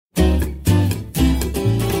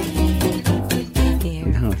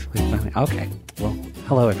fine. Okay. Well,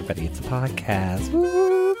 hello, everybody. It's a podcast.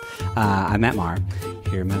 Woo! I'm at Mar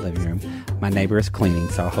here in my living room. My neighbor is cleaning,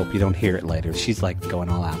 so I hope you don't hear it later. She's like going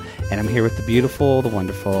all out. And I'm here with the beautiful, the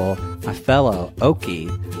wonderful, my fellow Okie,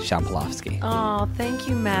 Shawn Pelofsky. Oh, thank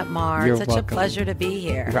you, Matt Mar. You're It's such welcome. a pleasure to be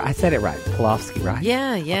here. I said it right. Pelofsky, right?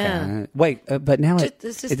 Yeah. Okay. Wait, but now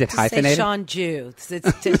is it hyphenated? Say Shawn Jew.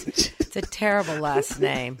 It's a terrible last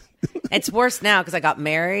name. It's worse now because I got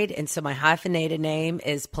married, and so my hyphenated name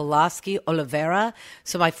is Pelofsky Oliveira.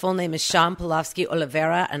 So my full name is Shawn Pelofsky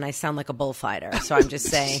Oliveira, and I sound like a bullfighter. So I'm just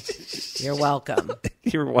saying, you're welcome.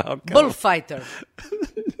 You're welcome. Bullfighter.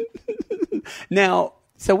 Now,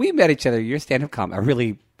 so we met each other. You're a stand-up comic.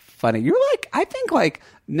 Really funny. You're like, I think like,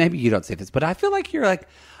 maybe you don't say this, but I feel like you're like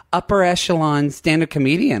upper echelon stand-up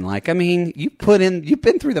comedian. Like, I mean, you've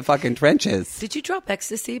been through the fucking trenches. Did you drop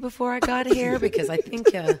ecstasy before I got here? Because I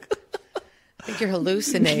think you're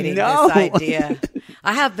hallucinating this idea.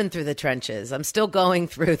 I have been through the trenches. I'm still going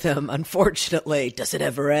through them, unfortunately. Does it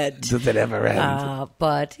ever end? Does it ever end?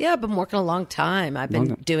 But yeah, I've been working a long time. I've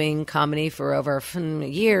been doing comedy for over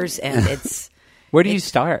years, and it's... Where do you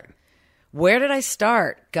start? Where did I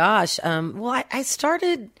start? Gosh. Well, I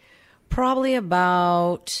started probably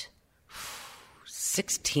about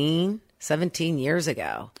 16, 17 years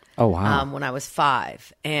ago. Oh, wow. When I was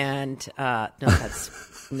 5. And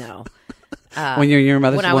no. When you're in your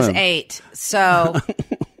mother's When I womb. was 8. So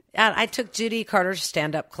I took Judy Carter's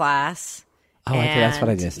stand-up class. Oh, okay, that's what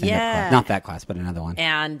I did. Stand-up class. Not that class, but another one.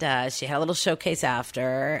 And she had a little showcase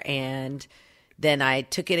after, and then I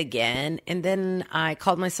took it again, and then I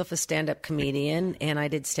called myself a stand-up comedian, and I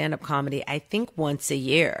did stand-up comedy, I think, once a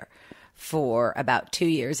year for about 2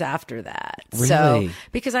 years after that. Really? So,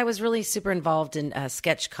 because I was really super involved in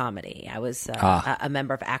sketch comedy. I was a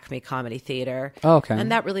member of Acme Comedy Theater. Oh, okay.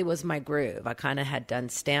 And that really was my groove. I kind of had done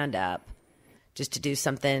stand-up just to do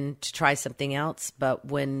something, to try something else. But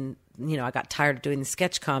when, I got tired of doing the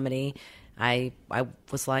sketch comedy, I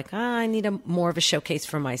was like, I need more of a showcase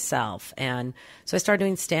for myself. And so I started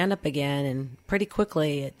doing stand-up again, and pretty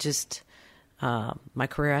quickly it just... my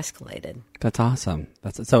career escalated. That's awesome.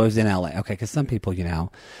 So it was in LA. Okay, because some people,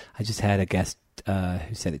 I just had a guest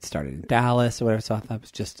who said it started in Dallas or whatever, so I thought it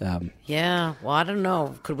was just... Yeah, well, I don't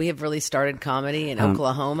know. Could we have really started comedy in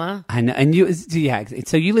Oklahoma? I know. And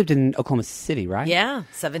so you lived in Oklahoma City, right? Yeah,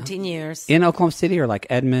 17 years. In Oklahoma City or like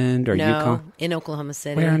Edmond or Yukon? No, in Oklahoma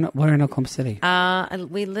City. Where in Oklahoma City?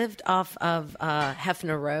 We lived off of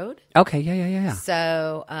Hefner Road. Okay, yeah.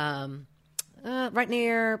 So... right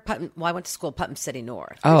near Putnam. Well, I went to school, Putnam City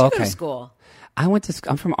North. Oh, Where'd you okay. go to school?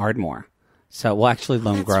 I'm from Ardmore. So, actually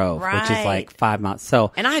Lone Grove, right. which is like 5 miles.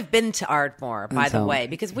 So, And I've been to Ardmore, by the way,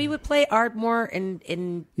 because we would play Ardmore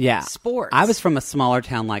in sports. I was from a smaller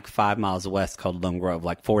town like 5 miles west called Lone Grove,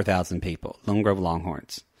 like 4,000 people. Lone Grove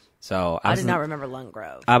Longhorns. So I did not remember Lone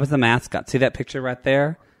Grove. I was the mascot. See that picture right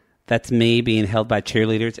there? That's me being held by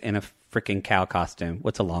cheerleaders in a freaking cow costume.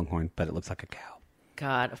 What's a longhorn? But it looks like a cow.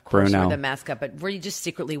 God, of course Bruno. you were the mascot, but were you just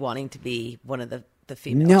secretly wanting to be one of the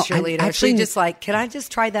female cheerleaders? Actually, so just like, can I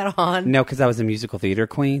just try that on? No, because I was a musical theater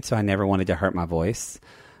queen, so I never wanted to hurt my voice.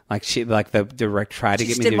 Like the director tried to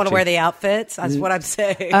get me to... You didn't want to wear the outfits? That's what I'm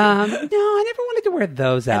saying. No, I never wanted to wear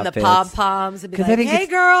those outfits. And the pom-poms and be like, hey,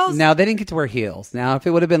 girls. No, they didn't get to wear heels. Now, if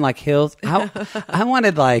it would have been like heels, I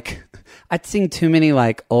wanted like... I'd seen too many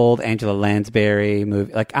like old Angela Lansbury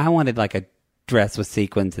movie. Like I wanted like a dress with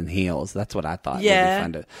sequins and heels. That's what I thought would be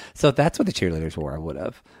fun to... So if that's what the cheerleaders wore, I would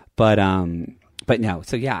have. But no.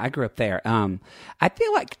 So yeah, I grew up there. I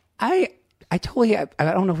feel like I totally... I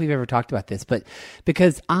don't know if we've ever talked about this, but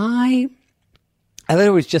because I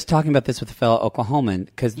literally was just talking about this with a fellow Oklahoman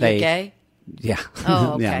because You're gay? Yeah.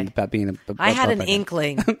 Oh, okay. Yeah, about being I had an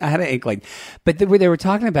inkling. I had an inkling. But they were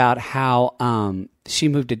talking about how she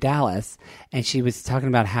moved to Dallas, and she was talking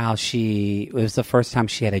about how it was the first time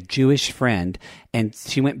she had a Jewish friend, and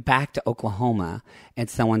she went back to Oklahoma, and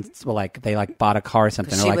they bought a car or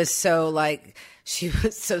something. She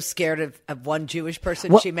was so scared of one Jewish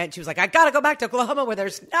person she met. She was like, I got to go back to Oklahoma where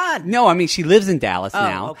there's none. No, I mean, she lives in Dallas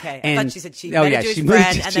now. Oh, okay. And, I thought she said she met a Jewish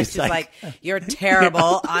friend, and then she's like, you're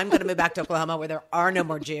terrible. I'm going to move back to Oklahoma where there are no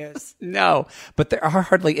more Jews. No, but there are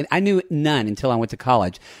hardly, and I knew none until I went to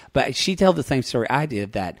college. But she told the same story I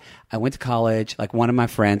did, that I went to college, like one of my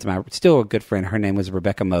friends, still a good friend, her name was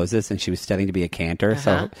Rebecca Moses, and she was studying to be a cantor,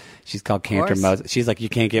 so she's called Cantor Moses. She's like, you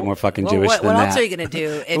can't get more fucking Jewish than that. What else are you going to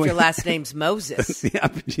do if your last name's Moses? Yeah,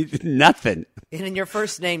 nothing. And in your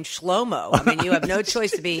first name, Shlomo. I mean, you have no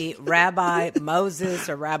choice to be Rabbi Moses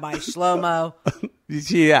or Rabbi Shlomo.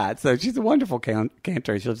 So she's a wonderful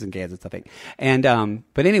cantor. She lives in Kansas, I think. And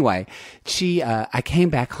but anyway, I came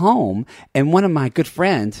back home, and one of my good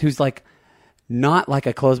friends, who's like not like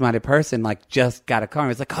a closed-minded person, like just got a car, and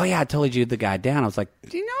was like, "Oh yeah, I totally jewed the guy down." I was like,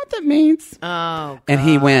 "Do you know what that means?" Oh, God. And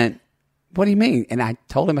he went, "What do you mean?" And I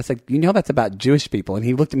told him, I said, "You know that's about Jewish people." And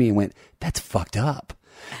he looked at me and went, "That's fucked up."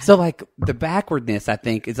 So like the backwardness, I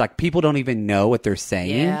think, is like people don't even know what they're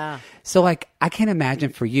saying. Yeah. So like I can't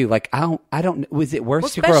imagine for you, like I don't. Was it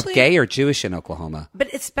worse to grow up gay or Jewish in Oklahoma?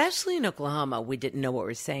 But especially in Oklahoma, we didn't know what we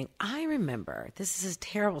were saying. I remember, this is a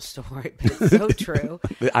terrible story, but it's so true.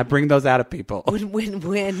 I bring those out of people.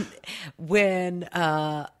 When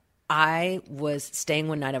I was staying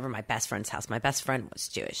one night over my best friend's house. My best friend was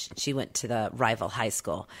Jewish. She went to the rival high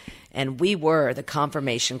school. And we were the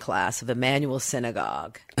confirmation class of Emmanuel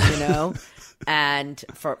Synagogue, you know, and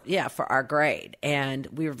for our grade. And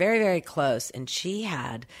we were very, very close. And she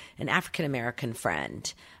had an African-American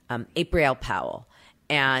friend, April Powell.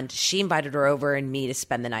 And she invited her over and me to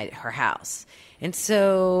spend the night at her house. And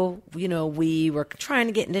so, you know, we were trying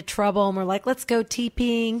to get into trouble, and we're like, let's go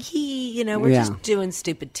TPing. We're just doing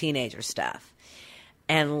stupid teenager stuff.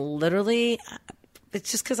 And literally, it's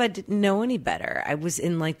just because I didn't know any better. I was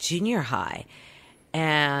in like junior high,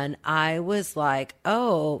 and I was like,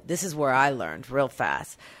 oh, this is where I learned real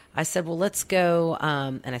fast. I said, well, let's go,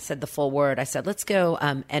 and I said the full word. I said, let's go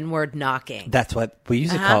N-word knocking. That's what we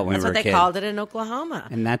used to call it when we were That's what they called it in Oklahoma.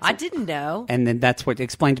 And I didn't know. And then that's what,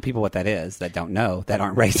 explain to people what that is that don't know, that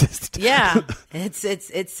aren't racist. Yeah.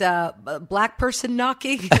 It's a black person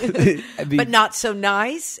knocking, but not so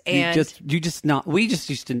nice. And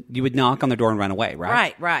you would knock on the door and run away,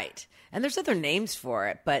 right? Right. And there's other names for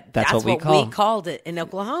it, but that's what we called it in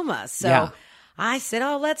Oklahoma. So. Yeah. I said,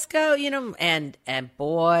 "Oh, let's go," you know, and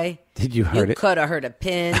boy, did you heard it? Could have heard a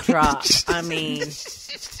pin drop. I mean,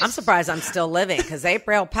 I'm surprised I'm still living because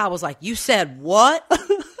April Powell was like, "You said what?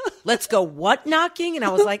 Let's go what knocking?" And I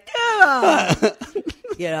was like, "Yeah,"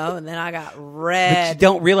 you know. And then I got read. But you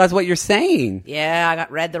don't realize what you're saying. Yeah, I got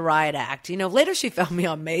read the riot act. You know, later she found me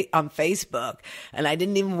on Facebook, and I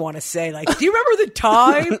didn't even want to say like, "Do you remember the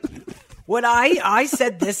time when I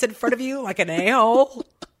said this in front of you like an a-hole?"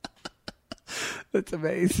 That's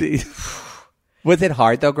amazing. Was it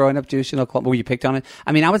hard though growing up Jewish in Oklahoma? Were you picked on it?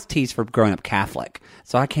 I mean, I was teased for growing up Catholic,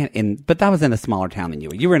 so I can't. But that was in a smaller town than you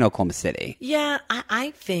were. You were in Oklahoma City. Yeah,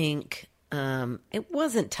 I think it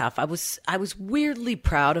wasn't tough. I was weirdly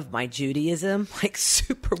proud of my Judaism, like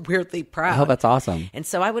super weirdly proud. Oh, that's awesome. And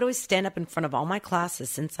so I would always stand up in front of all my classes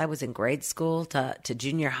since I was in grade school to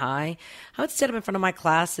junior high. I would stand up in front of my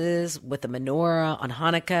classes with the menorah on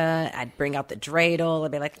Hanukkah. I'd bring out the dreidel.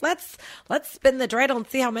 I'd be like, let's spin the dreidel and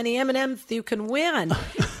see how many M&Ms you can win.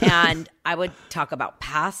 And I would talk about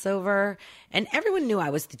Passover. And everyone knew I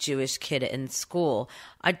was the Jewish kid in school.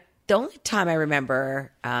 The only time I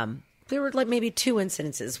remember... there were like maybe two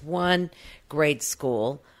incidences. One, grade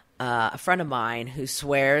school, a friend of mine who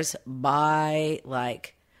swears by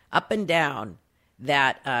like up and down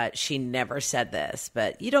that she never said this,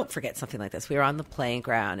 but you don't forget something like this. We were on the playing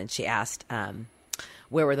ground and she asked,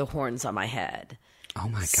 where were the horns on my head? Oh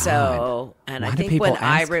my God. So, and Why I think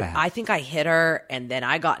I think I hit her and then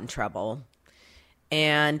I got in trouble.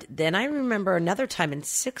 And then I remember another time in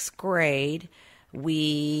sixth grade,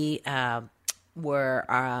 we,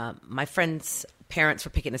 my friend's parents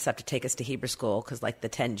were picking us up to take us to Hebrew school because like the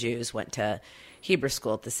 10 Jews went to Hebrew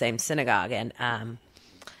school at the same synagogue, and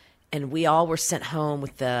we all were sent home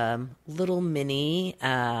with the little mini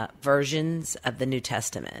versions of the New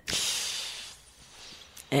Testament.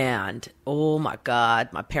 And oh my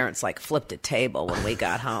God, my parents like flipped a table when we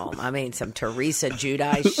got home. I mean, some Teresa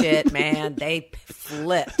Giudice shit, man. They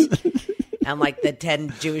flipped. And like the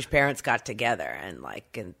 10 Jewish parents got together and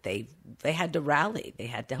they had to rally. They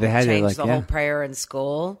had to change the whole prayer in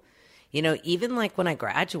school. You know, even like when I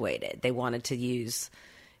graduated, they wanted to use,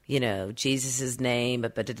 you know, Jesus's name,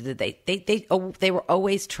 but they were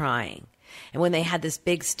always trying. And when they had this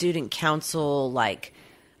big student council, like,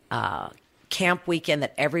 camp weekend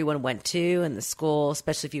that everyone went to in the school,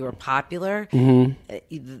 especially if you were popular,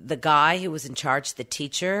 the guy who was in charge, the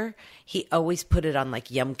teacher, he always put it on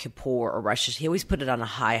like Yom Kippur or Rosh Hashanah. He always put it on a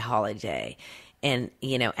high holiday. And,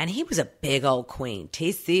 you know, and he was a big old queen,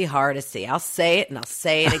 T.C. Hardesty. I'll say it and I'll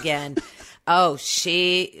say it again. Oh,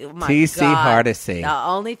 my T.C. God. Hardesty. The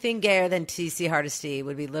only thing gayer than T.C. Hardesty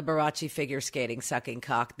would be Liberace figure skating, sucking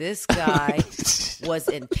cock. This guy was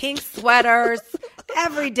in pink sweaters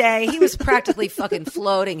every day. He was practically fucking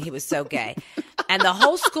floating. He was so gay. And the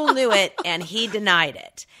whole school knew it, and he denied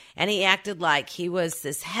it. And he acted like he was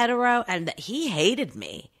this hetero, and that he hated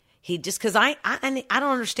me. he just, because I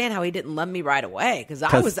don't understand how he didn't love me right away, because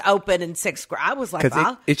I was open in 6th grade. I was like,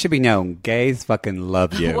 because it should be known, gays fucking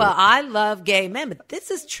love you. Well, I love gay men, but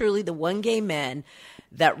this is truly the one gay man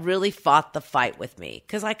that really fought the fight with me,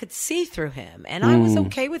 because I could see through him, and I was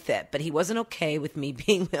okay with it, but he wasn't okay with me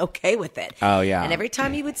being okay with it. Oh, yeah. And every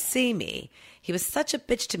time he would see me, he was such a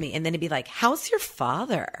bitch to me, and then he'd be like, how's your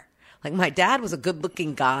father? Like, my dad was a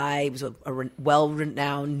good-looking guy. He was a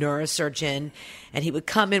well-renowned neurosurgeon, and he would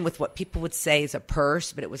come in with what people would say is a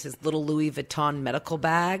purse, but it was his little Louis Vuitton medical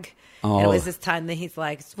bag. Oh. And it was this time that he's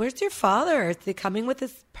like, where's your father? Is he coming with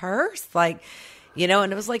his purse? Like, you know,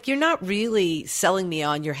 and it was like, you're not really selling me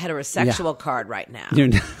on your heterosexual card right now.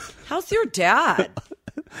 How's your dad?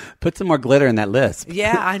 Put some more glitter in that lisp.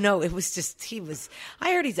 Yeah, I know. It was just,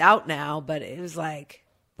 I heard he's out now, but it was like,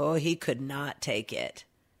 boy, he could not take it.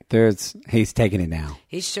 He's taking it now.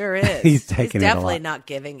 He sure is. He's taking it definitely a lot. not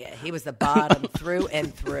giving it. He was the bottom through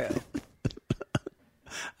and through.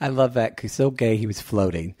 I love that. He's so gay, he was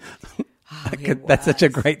floating. Oh, That's such a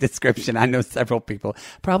great description. I know several people,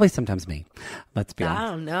 probably sometimes me. Let's be honest. I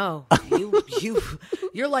don't know.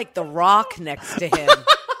 You're like the Rock next to him.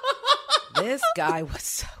 This guy was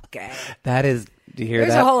so gay. That is. Do you hear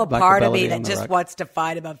There's that? a whole part of me that on the just Rock. wants to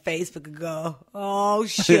find him on Facebook and go, oh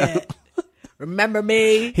shit. Remember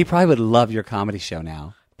me? He probably would love your comedy show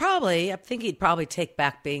now. Probably. I think he'd probably take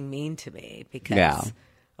back being mean to me because,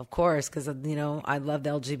 of course, because, you know, I love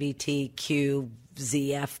the LGBTQ,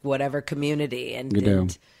 ZF, whatever community. And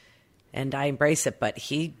I embrace it. But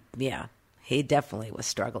he definitely was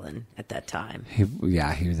struggling at that time. He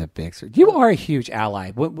was a big... You are a huge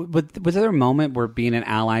ally. Was there a moment where being an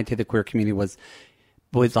ally to the queer community was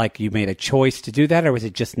like you made a choice to do that, or was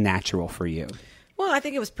it just natural for you? Well, I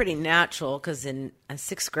think it was pretty natural because in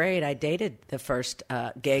 6th grade, I dated the first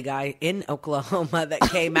gay guy in Oklahoma that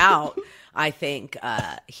came out. I think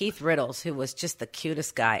Heath Riddles, who was just the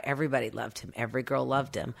cutest guy. Everybody loved him. Every girl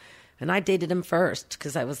loved him. And I dated him first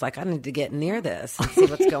because I was like, I need to get near this and see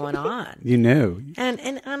what's going on. You knew.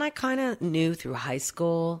 And I kind of knew through high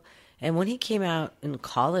school. And when he came out in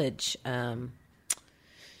college,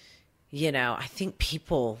 you know, I think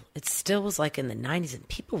it still was like in the 90s, and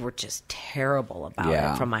people were just terrible about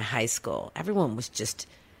it from my high school. Everyone was just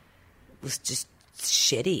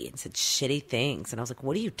shitty and said shitty things. And I was like,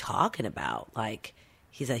 what are you talking about? Like,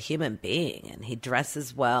 he's a human being, and he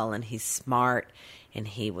dresses well, and he's smart, and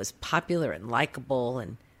he was popular and likable.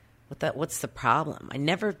 And what's the problem? I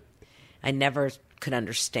never could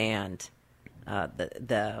understand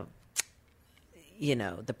the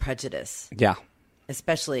prejudice. Yeah.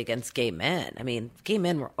 Especially against gay men. I mean, gay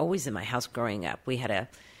men were always in my house growing up. I had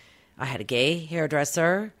a gay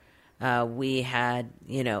hairdresser. We had,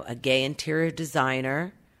 a gay interior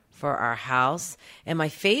designer for our house. And my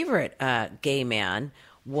favorite gay man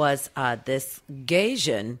was this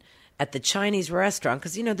Gaysian at the Chinese restaurant.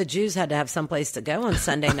 Because, the Jews had to have someplace to go on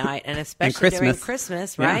Sunday night, and especially during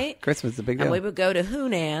Christmas, right? Yeah, Christmas is a big deal. And we would go to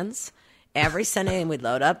Hunan's every Sunday, and we'd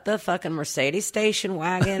load up the fucking Mercedes station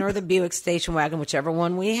wagon or the Buick station wagon, whichever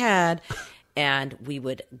one we had, and we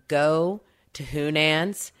would go to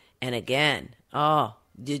Hunan's. And again,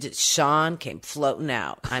 Shawn came floating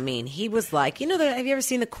out. I mean, he was like, have you ever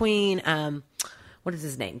seen the Queen? What is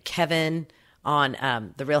his name? Kevin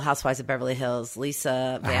on The Real Housewives of Beverly Hills.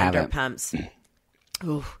 Lisa Vanderpump's.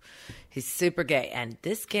 Ooh, he's super gay, and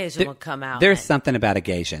this Gaysian will come out. There's something about a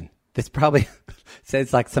Gaysian. This probably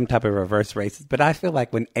says like some type of reverse racist, but I feel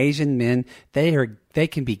like when Asian men, they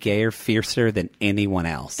can be gayer, fiercer than anyone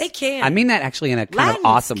else. They can. I mean that actually in a kind of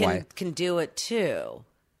awesome way. Can do it too.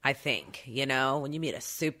 I think, when you meet a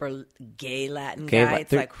super gay Latin guy,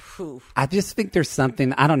 it's like, whew. I just think there's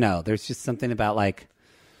something, I don't know. There's just something about like,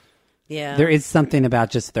 yeah, there is something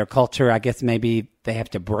about just their culture. I guess maybe they have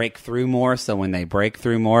to break through more. So when they break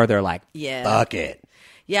through more, they're like, fuck it.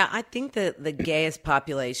 Yeah, I think that the gayest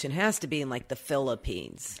population has to be in like the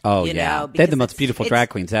Philippines. Oh, yeah. They're the most beautiful drag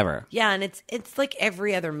queens ever. Yeah, and it's like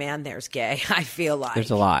every other man there's gay, I feel like.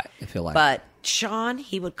 There's a lot, I feel like. But Shawn,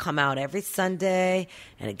 he would come out every Sunday.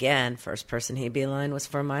 And again, first person he'd be line was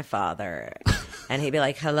for my father. And he'd be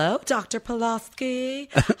like, hello, Dr. Pelofsky.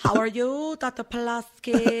 How are you, Dr.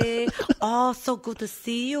 Pelofsky? Oh, so good to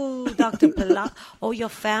see you, Dr. Pelofsky. Oh, your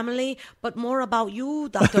family, but more about you,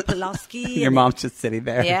 Dr. Pelofsky. Your mom's just sitting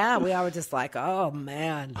there. Yeah, we all were just like, oh,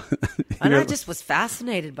 man. And I just was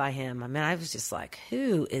fascinated by him. I mean, I was just like,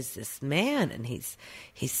 who is this man? And he's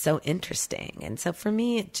so interesting. And so for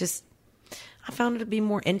me, I found it to be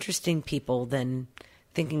more interesting people than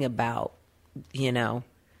thinking about, looking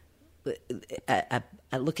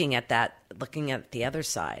at the other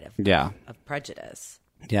side of prejudice.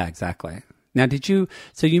 Yeah, exactly. Now,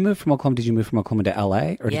 so you moved from Oklahoma, did you move from Oklahoma to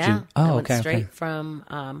LA? Or did you? I went straight from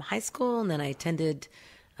high school, and then I attended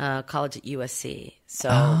college at USC. So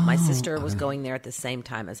my sister was going there at the same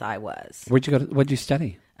time as I was. Where'd you go? What'd you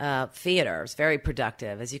study? Theater. It was very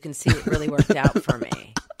productive. As you can see, it really worked out for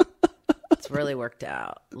me. It's really worked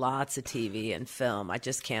out. Lots of TV and film. I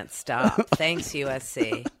just can't stop. Thanks,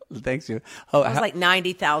 USC. Thanks, you. It was like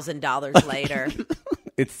 $90,000 later.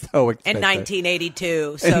 It's so expensive. In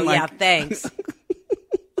 1982. So, yeah, thanks.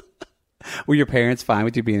 Were your parents fine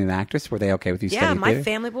with you being an actress? Were they okay with you studying my theater?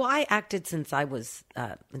 family. Well, I acted since I was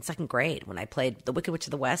in second grade when I played The Wicked Witch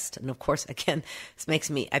of the West. And, of course, again, this makes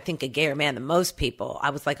me, I think, a gayer man than most people.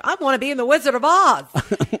 I was like, I want to be in The Wizard of Oz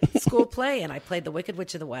school play. And I played The Wicked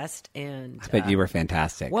Witch of the West. And I bet you were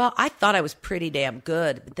fantastic. Well, I thought I was pretty damn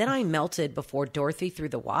good. But then I melted before Dorothy threw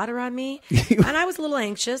the water on me. And I was a little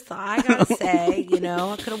anxious, I got to say.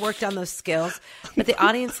 I could have worked on those skills. But the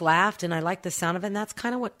audience laughed, and I liked the sound of it. And that's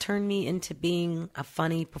kind of what turned me into being a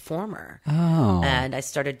funny performer. Oh. And I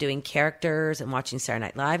started doing characters and watching Saturday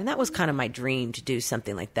Night Live. And that was kind of my dream, to do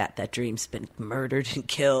something like that. That dream's been murdered and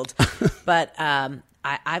killed. But I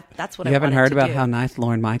that's what I wanted to do. You haven't heard about how nice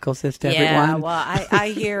Lorne Michaels is to everyone? Yeah, well, I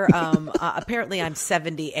hear apparently I'm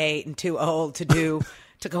 78 and too old to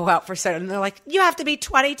go out for Saturday. And they're like, you have to be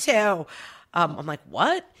 22. I'm like,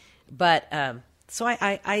 what? But so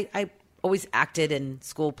I always acted in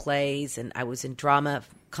school plays, and I was in drama,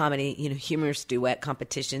 comedy, humorous duet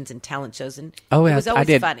competitions and talent shows, and it was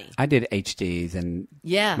always funny. I did HDs, and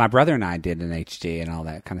yeah, my brother and I did an HD and all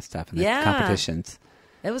that kind of stuff, and the competitions.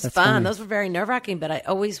 It was fun. Funny. Those were very nerve-wracking, but I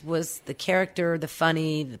always was the character, the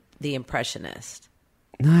funny, the impressionist.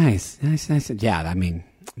 Nice. Yeah, I mean,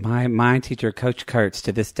 my teacher, Coach Kurtz,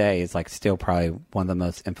 to this day is like still probably one of the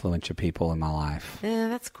most influential people in my life. Yeah,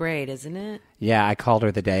 that's great, isn't it? Yeah, I called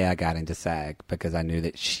her the day I got into SAG because I knew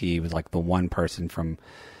that she was like the one person from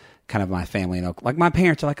kind of my family. Like my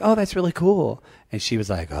parents are like, oh, that's really cool. And she was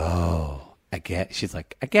like, oh, she's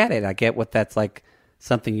like, I get it. I get what that's like.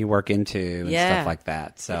 Something you work into and stuff like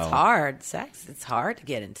that. So it's hard. It's hard to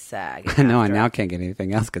get into SAG. I know. I now can't get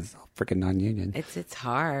anything else because it's all freaking non-union. It's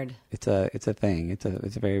hard. It's a thing. It's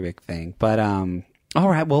a very big thing. But all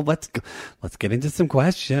right. Well, let's get into some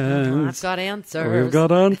questions. I've got answers. We've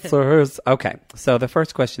got answers. Okay. So the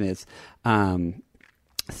first question is,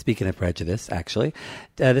 speaking of prejudice, actually,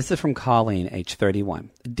 this is from Colleen, age 31.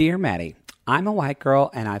 Dear Mattie, I'm a white girl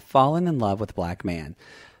and I've fallen in love with a black man.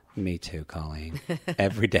 Me too, Colleen.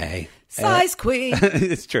 Every day. Size queen.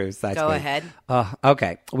 It's true. Size Go queen. ahead.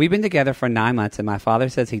 Okay. We've been together for 9 months, and my father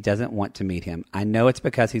says he doesn't want to meet him. I know it's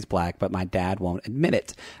because he's black, but my dad won't admit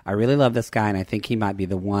it. I really love this guy, and I think he might be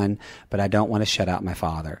the one, but I don't want to shut out my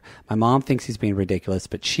father. My mom thinks he's being ridiculous,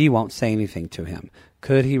 but she won't say anything to him.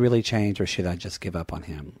 Could he really change, or should I just give up on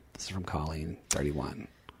him? This is from Colleen, 31.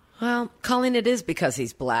 Well, Colleen, it is because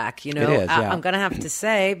he's black. It is, yeah. I'm going to have to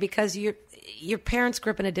say, because your parents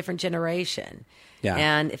grew up in a different generation. Yeah.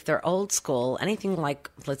 And if they're old school, anything like,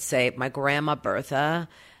 let's say, my grandma Bertha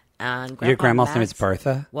and Grandpa Your grandma's Max, name is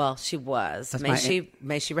Bertha? Well, she was. That's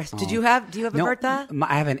May she rest. Do you have a Bertha?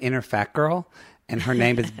 I have an inner fat girl, and her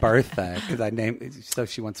name is Bertha because I named so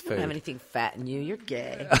she wants food. I don't have anything fat in you. You're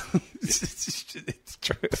gay. It's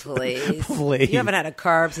true. Please. Please. You haven't had a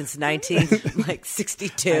carb since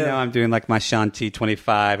 1962. I know. I'm doing like my Shawn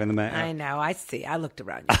T25 in the back. I know. I see. I looked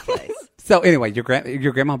around your place. So anyway, your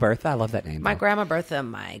grandma Bertha, I love that name. My grandma Bertha,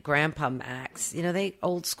 my grandpa Max, they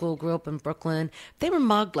old school, grew up in Brooklyn. They were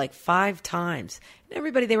mugged like 5 times. And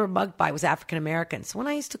everybody they were mugged by was African American. So when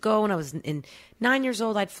I used to go, when I was in 9 years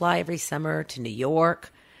old, I'd fly every summer to New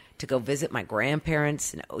York to go visit my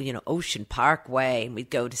grandparents in Ocean Parkway, and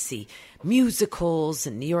we'd go to see musicals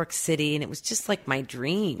in New York City, and it was just like my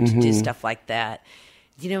dream to do stuff like that.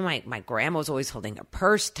 My grandma was always holding her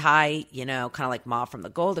purse tight, kind of like Ma from the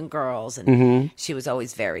Golden Girls. And she was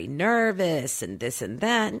always very nervous and this and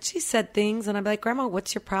that. And she said things, and I'd be like, Grandma,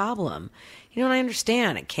 what's your problem? And I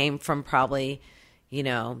understand. It came from probably,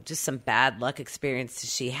 just some bad luck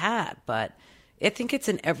experiences she had. But I think it's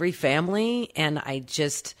in every family. And I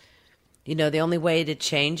just, the only way to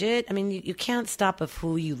change it, I mean, you can't stop of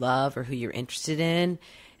who you love or who you're interested in.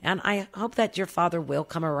 And I hope that your father will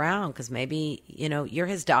come around because maybe, you're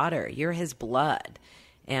his daughter, you're his blood.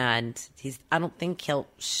 And I don't think he'll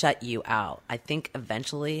shut you out. I think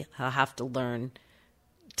eventually he'll have to learn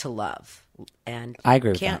to love. And I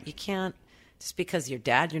agree with that. You can't, just because you're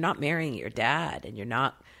not marrying your dad, and you're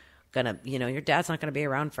not going to, your dad's not going to be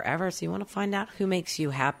around forever. So you want to find out who makes you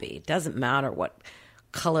happy. It doesn't matter what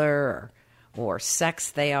color or sex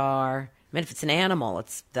they are. I mean, if it's an animal,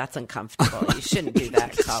 that's uncomfortable. You shouldn't do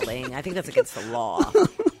that, Colleen. I think that's against the law.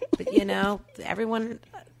 But, everyone,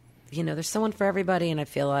 there's someone for everybody. And I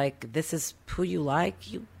feel like this is who you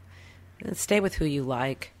like. You stay with who you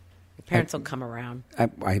like. Your parents will come around. I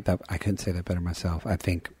couldn't say that better myself. I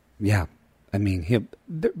think, yeah. I mean,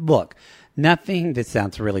 look, nothing, this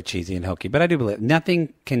sounds really cheesy and hokey, but I do believe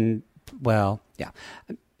nothing can, well, yeah.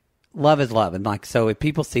 Love is love. And like, so if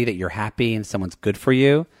people see that you're happy and someone's good for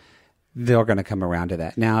you, they're going to come around to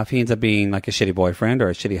that. Now, if he ends up being like a shitty boyfriend or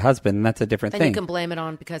a shitty husband, that's a different thing. Then you can blame it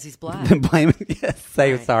on because he's black. Blame it. Yes.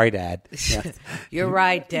 Say, right. Sorry, Dad. Yes. You're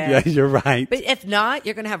right, Dad. Yeah, you're right. But if not,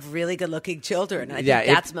 you're going to have really good-looking children. I think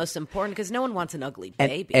that's most important because no one wants an ugly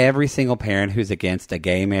baby. And every single parent who's against a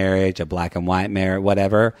gay marriage, a black and white marriage,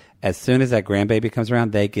 whatever, as soon as that grandbaby comes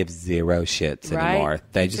around, they give zero shits anymore.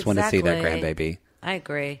 They just want to see their grandbaby. I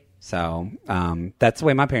agree. So that's the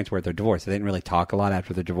way my parents were at their divorce. They didn't really talk a lot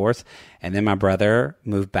after the divorce. And then my brother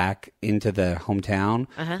moved back into the hometown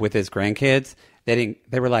with his grandkids. They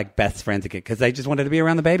were like best friends again because they just wanted to be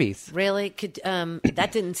around the babies. Really? That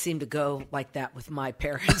didn't seem to go like that with my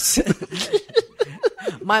parents.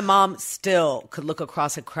 My mom still could look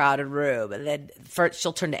across a crowded room and then first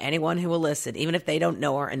she'll turn to anyone who will listen, even if they don't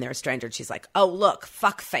know her and they're a stranger. And she's like, oh, look,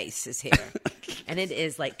 fuckface is here. And it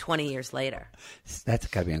is like 20 years later. That's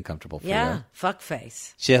got to be uncomfortable for you. Yeah,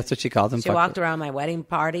 fuckface. That's what she calls him. She walked around my wedding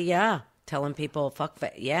party, telling people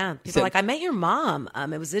fuckface. Yeah, people are like, I met your mom.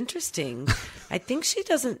 It was interesting. I think she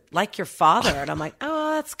doesn't like your father. And I'm like,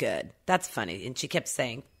 oh, that's good. That's funny. And she kept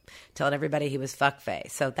telling everybody he was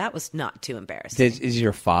fuckface. So that was not too embarrassing. Is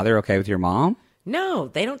your father okay with your mom? No,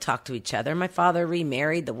 they don't talk to each other. My father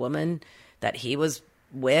remarried the woman that he was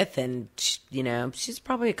with, and she's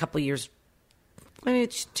probably a couple years, maybe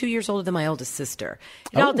 2 years older than my oldest sister.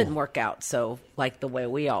 It all didn't work out so like the way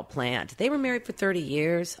we all planned. They were married for 30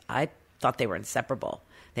 years. I thought they were inseparable.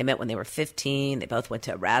 They met when they were 15. They both went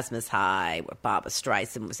to Erasmus High, where Barbra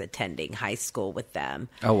Streisand was attending high school with them.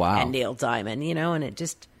 Oh, wow. And Neil Diamond, and it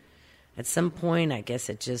just, at some point, I guess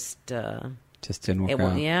it just didn't work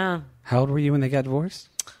out. Yeah. How old were you when they got divorced?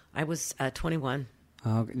 I was 21.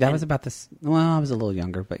 Oh, that was about this. Well, I was a little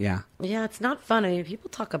younger, but yeah. Yeah, it's not fun. I mean, people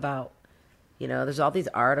talk about, there's all these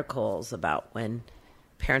articles about when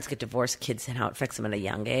parents get divorced, kids, and how it affects them at a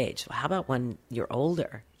young age. Well, how about when you're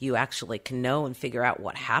older? You actually can know and figure out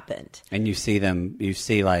what happened. And you see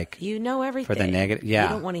like... You know everything. For the negative, yeah. You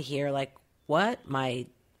don't want to hear like, what? My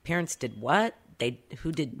parents did what?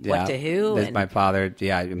 Who did what to who? And my father,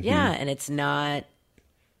 yeah. Mm-hmm. Yeah, and it's not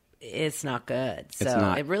good. So it's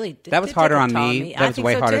not. It really... That was harder on me. That was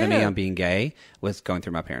way harder too. than me on being gay, was going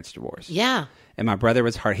through my parents' divorce. Yeah. And my brother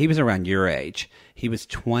was hard. He was around your age. He was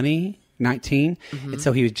 19, and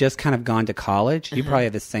so he was just kind of gone to college. You probably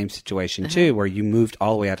had the same situation too, where you moved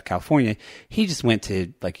all the way out to California. He just went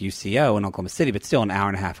to like UCO in Oklahoma City, but still an hour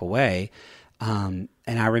and a half away. And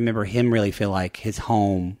I remember him really feel like his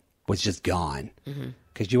home was just gone.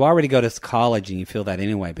 Because you already go to college and you feel that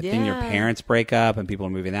anyway, but then your parents break up and people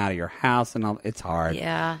are moving out of your house and all. It's hard.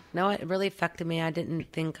 Yeah. No, it really affected me. I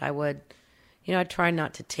didn't think I would. I try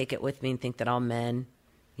not to take it with me and think that all men,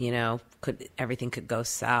 everything could go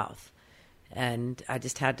south. And I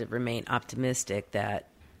just had to remain optimistic that,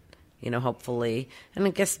 hopefully, and I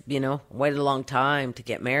guess, waited a long time to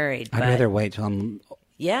get married. I'd rather wait till I'm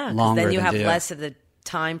because then you have less of the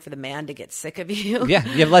time for the man to get sick of you. Yeah,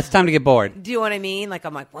 you have less time to get bored. Do you know what I mean? Like,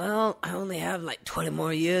 I'm like, well, I only have like 20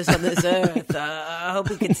 more years on this earth. I hope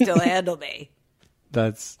he can still handle me.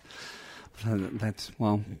 That's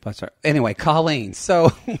anyway, Colleen.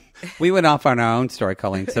 So we went off on our own story,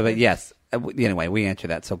 Colleen. So, but yes, anyway, we answered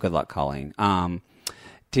that. So good luck, Colleen.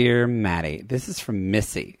 Dear Mattie, this is from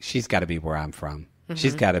Missy. She's got to be where I'm from.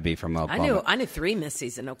 She's got to be from Oklahoma. I knew 3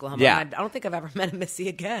 Missies in Oklahoma. Yeah. I don't think I've ever met a Missy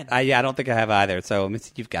again. I don't think I have either. So,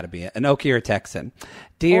 Missy, you've got to be an Okie or a Texan.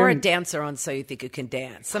 Or a dancer on So You Think You Can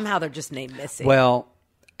Dance. Somehow they're just named Missy. Well,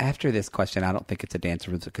 after this question, I don't think it's a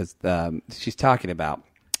dancer because she's talking about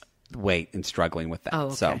weight and struggling with that. Oh,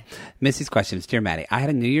 okay. So, Missy's question is, Dear Mattie, I had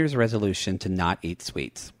a New Year's resolution to not eat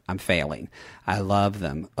sweets. I'm failing. I love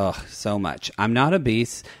them. So much. I'm not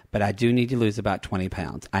obese, but I do need to lose about 20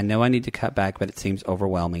 pounds. I know I need to cut back, but it seems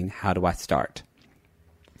overwhelming. How do I start?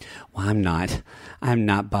 Well, I'm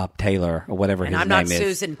not Bob Taylor or whatever his name is. And I'm not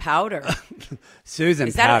Susan Powder.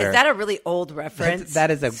 Susan Powder. Is that a really old reference?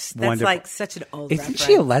 That is a wonderful. That's like such an old reference. Isn't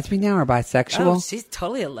she a lesbian now or bisexual? Oh, she's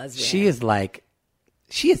totally a lesbian.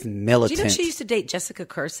 She is militant. Do you know she used to date Jessica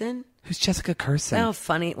Curson? Who's Jessica Curson? Oh,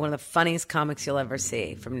 funny. One of the funniest comics you'll ever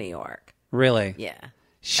see from New York. Really? Yeah.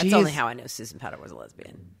 That's only how I know Susan Powder was a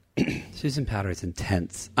lesbian. Susan Powder is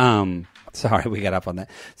intense. Sorry, we got up on that.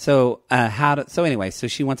 So, so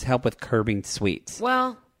she wants help with curbing sweets.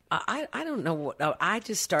 Well, I don't know what. I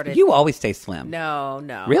just started. You always stay slim. No.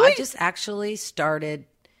 Really? I just actually started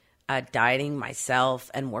dieting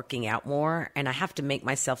myself and working out more, and I have to make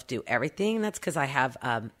myself do everything. That's because I have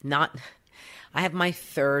I have my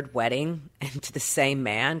third wedding and to the same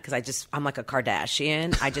man because I'm like a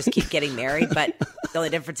Kardashian. I just keep getting married, but the only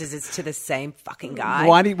difference is it's to the same fucking guy.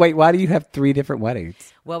 Why do you have 3 different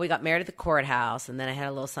weddings? Well, we got married at the courthouse, and then I had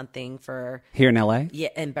a little something for Here in LA? Yeah,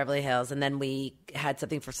 in Beverly Hills, and then we had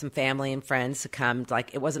something for some family and friends to come.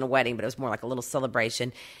 Like it wasn't a wedding, but it was more like a little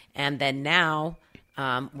celebration. And then now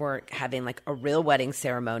we're having like a real wedding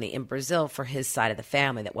ceremony in Brazil for his side of the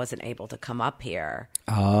family that wasn't able to come up here.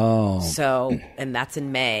 Oh, so and that's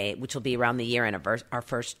in May, which will be around the year anniversary, our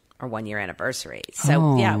 1 year anniversary.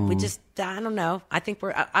 So yeah, we just I don't know. I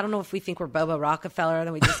don't know if we think we're Bobo Rockefeller,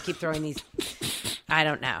 then we just keep throwing these. I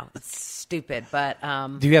don't know. It's stupid, but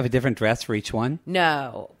do you have a different dress for each one?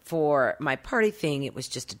 No. For my party thing, it was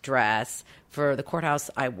just a dress. For the courthouse,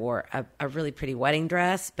 I wore a really pretty wedding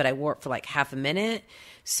dress, but I wore it for like half a minute.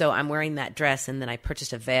 So I'm wearing that dress, and then I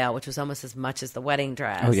purchased a veil, which was almost as much as the wedding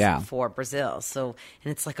dress for Brazil. So,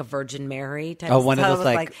 and it's like a Virgin Mary type one of those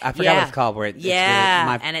like I forgot what it's called. Where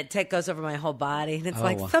and it goes over my whole body, and it's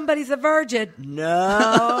like somebody's a virgin.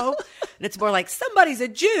 No, and it's more like somebody's a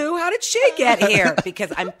Jew. How did she get here?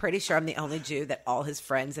 Because I'm pretty sure I'm the only Jew that all his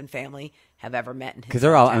friends and family have ever met. Because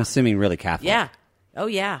they're all, I'm assuming, really Catholic. Yeah. Oh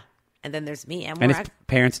yeah. And then there's me. And his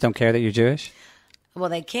parents don't care that you're Jewish? Well,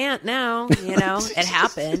 they can't now, It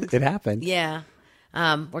happened. It happened. Yeah.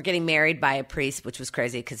 We're getting married by a priest, which was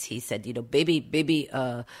crazy because he said, baby,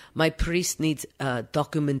 my priest needs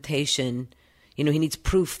documentation. He needs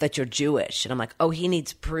proof that you're Jewish. And I'm like, oh, he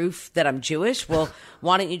needs proof that I'm Jewish? Well,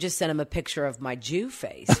 why don't you just send him a picture of my Jew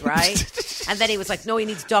face, right? And then he was like, no, he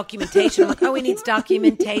needs documentation. I'm like, oh, he needs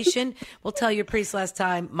documentation? Well, tell your priest last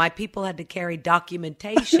time my people had to carry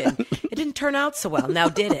documentation. It didn't turn out so well. Now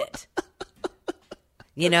did it?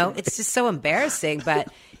 It's just so embarrassing, but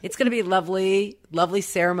it's going to be a lovely, lovely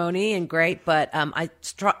ceremony and great. But I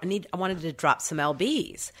wanted to drop some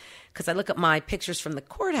LBs. Because I look at my pictures from the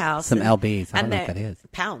courthouse. Some LBs. I don't know what that is.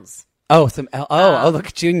 Pounds. Oh, look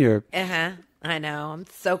at Junior. I know. I'm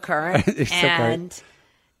so current. You're so current.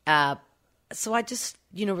 So I just,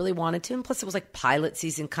 really wanted to. And plus it was like pilot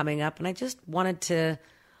season coming up. And I just wanted to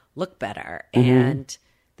look better. Mm-hmm. And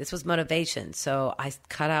this was motivation. So I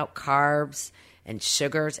cut out carbs and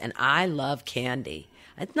sugars. And I love candy.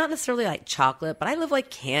 It's not necessarily like chocolate, but I love like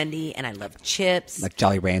candy. And I love chips. Like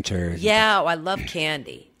Jolly Ranchers. Yeah, I love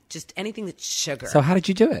candy. Just anything that's sugar. So how did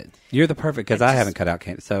you do it? You're the perfect, because I haven't cut out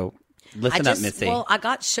candy. So listen up, Missy. Well, I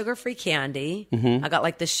got sugar-free candy. Mm-hmm. I got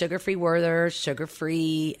like the sugar-free Werther,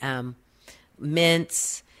 sugar-free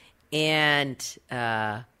mints. And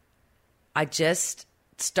I just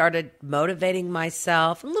started motivating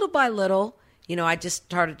myself. And little by little, I just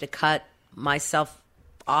started to cut myself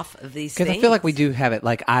off of these things. Because I feel like we do have it.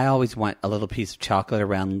 Like I always want a little piece of chocolate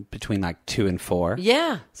around between like 2 and 4.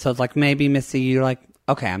 Yeah. So it's like maybe, Missy, you're like,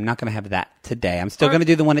 okay, I'm not going to have that today. I'm still going to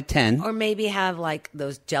do the one at 10. Or maybe have like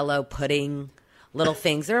those Jell-O pudding little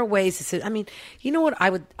things. There are ways to say, you know what I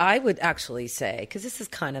would actually say, because this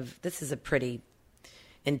is a pretty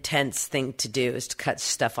intense thing to do, is to cut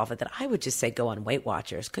stuff off of that. I would just say go on Weight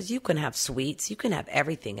Watchers, because you can have sweets, you can have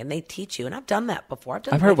everything, and they teach you. And I've done that before.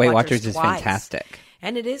 I've heard Weight Watchers is fantastic.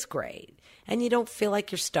 And it is great. And you don't feel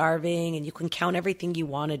like you're starving, and you can count everything you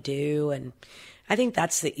want to do. And I think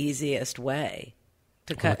that's the easiest way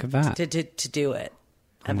to cut, to do it,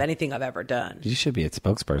 of anything I've ever done. You should be a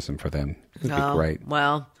spokesperson for them. It would be great.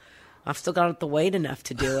 Well, I've still got the weight enough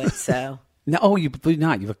to do it, so. No, you do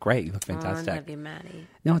not. You look great. You look fantastic. I love you, Mattie.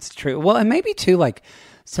 No, it's true. Well, and maybe too, like,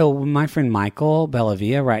 so my friend Michael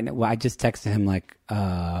Bellavia, right now, I just texted him like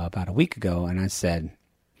about a week ago, and I said,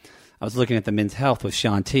 I was looking at the Men's Health with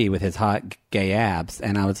Shawn T with his hot gay abs,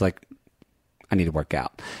 and I was like, I need to work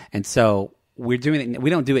out. And so we're doing it. We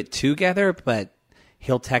don't do it together, but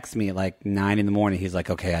he'll text me at like 9 a.m. He's like,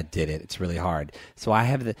 okay, I did it. It's really hard. So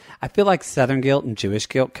I feel like Southern guilt and Jewish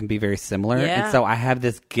guilt can be very similar. Yeah. And so I have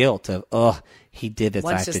this guilt of, he did this.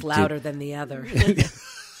 One's just louder than the other.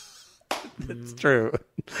 That's true.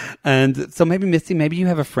 And so maybe, Misty, maybe you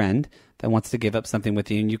have a friend that wants to give up something with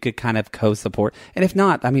you, and you could kind of co-support. And if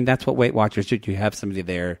not, that's what Weight Watchers do. You have somebody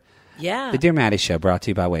there. Yeah. The Dear Mattie Show, brought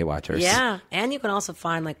to you by Weight Watchers. Yeah. And you can also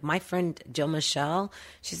find, like, my friend Jill Michelle.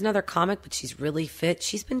 She's another comic, but she's really fit.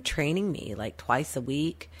 She's been training me, like, twice a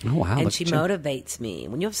week. Oh, wow. And she motivates me.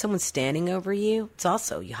 When you have someone standing over you, it's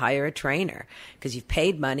also, you hire a trainer. Because you've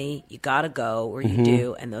paid money, you got to go where you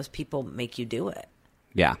do, and those people make you do it.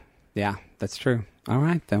 Yeah. Yeah, that's true. All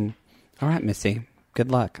right, then. All right, Missy.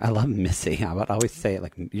 Good luck. I love Missy. I would always say it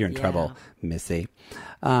like, you're in trouble, Missy.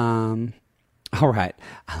 All right.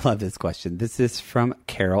 I love this question. This is from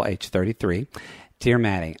Carol, age 33. Dear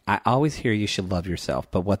Mattie, I always hear you should love yourself,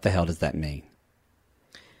 but what the hell does that mean?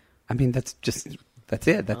 I mean, that's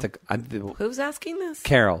it. Who's asking this?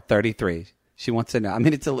 Carol, 33. She wants to know. I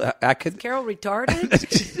mean, Is Carol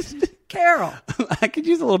retarded? Carol. I could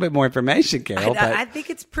use a little bit more information, Carol. I think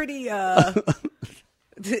it's pretty,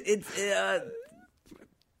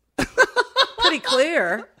 pretty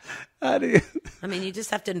clear. How do you? I mean, you just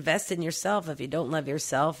have to invest in yourself. If you don't love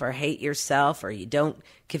yourself or hate yourself or you don't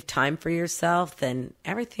give time for yourself, then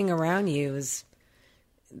everything around you is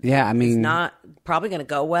not probably going to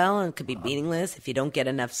go well and could be meaningless if you don't get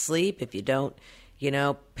enough sleep, if you don't,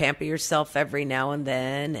 pamper yourself every now and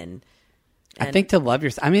then. And I think to love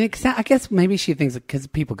yourself, I mean, I guess maybe she thinks, because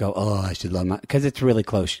people go, oh, I should love because it's really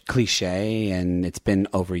cliche and it's been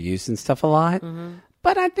overused and stuff a lot. Mm-hmm.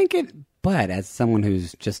 But I think but as someone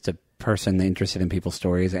who's just a person interested in people's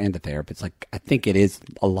stories and a therapist, like, I think it is,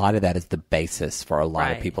 a lot of that is the basis for a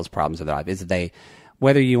lot of people's problems in their life, is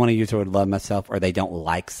whether you want to use the word love myself or they don't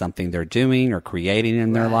like something they're doing or creating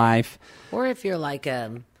in their life. Or if you're like,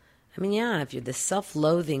 if you're this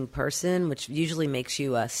self-loathing person, which usually makes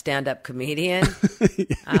you a stand-up comedian,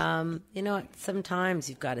 sometimes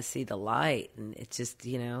you've got to see the light, and it's just,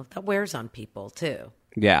 that wears on people too.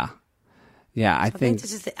 Yeah. Yeah, I think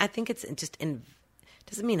it's just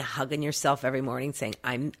doesn't mean hugging yourself every morning saying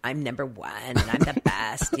I'm number one and I'm the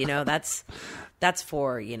best. That's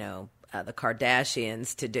for the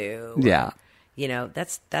Kardashians to do. Yeah.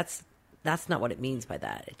 That's not what it means by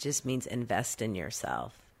that. It just means invest in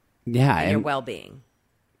yourself. Yeah, and your well-being.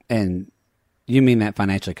 And you mean that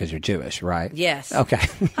financially because you're Jewish, right? Yes. Okay.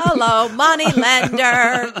 Hello, money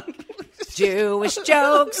lender. Jewish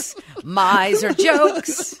jokes, miser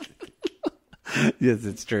jokes. Yes,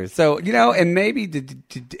 it's true. So, and maybe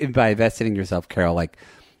by investing in yourself, Carol, like,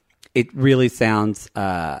 it really sounds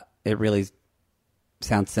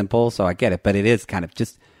simple, so I get it, but it is kind of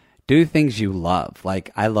just do things you love.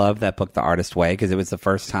 Like, I love that book, The Artist Way, because it was the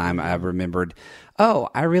first time I remembered,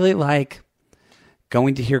 I really like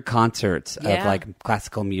going to hear concerts of like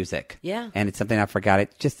classical music. Yeah. And it's something I forgot.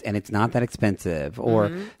 And it's not that expensive.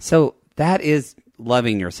 So that is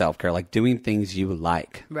loving yourself, Carol, like doing things you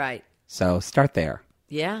like. Right. So start there.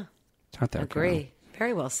 Yeah. Start there. Agree. Carol.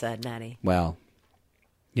 Very well said, Mattie. Well,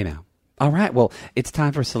 All right. Well, it's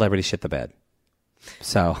time for Celebrity Shit the Bed.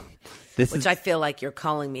 So Which I feel like you're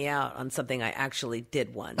calling me out on something I actually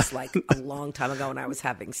did once, like a long time ago when I was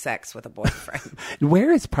having sex with a boyfriend.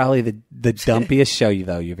 Where is probably the dumpiest show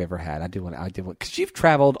you've ever had? I do want because you've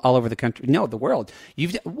traveled all over the country, the world.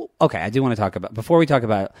 I do want to talk about, before we talk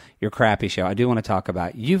about your crappy show, I do want to talk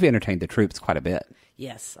about, you've entertained the troops quite a bit.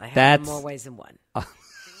 Yes, I have in more ways than one.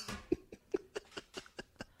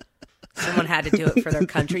 Someone had to do it for their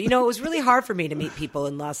country. It was really hard for me to meet people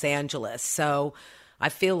in Los Angeles, so I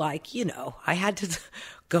feel like, I had to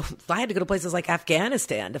go to places like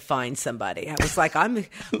Afghanistan to find somebody. I was like,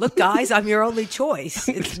 look, guys, I'm your only choice.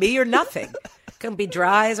 It's me or nothing. It can be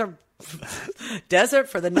dry as a desert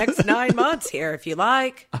for the next 9 months here, if you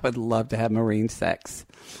like. I would love to have Marine sex.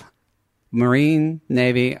 Marine,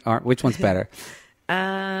 Navy, which one's better?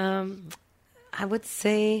 I would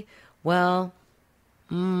say, I'd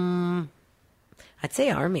say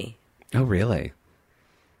Army. Oh, really?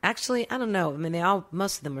 Actually, I don't know. I mean,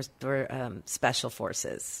 most of them were special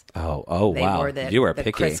forces. Oh, wow. You were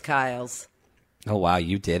picky. Chris Kyles. Oh, wow.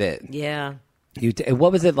 You did it. Yeah. You did.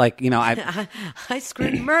 What was it like? I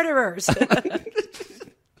screwed murderers.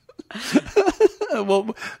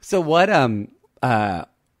 Well, so what? How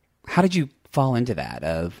did you fall into that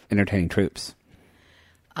of entertaining troops?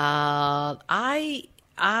 I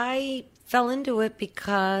fell into it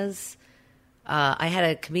because I had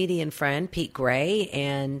a comedian friend, Pete Gray,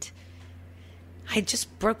 and I'd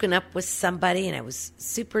just broken up with somebody and I was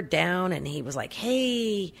super down, and he was like,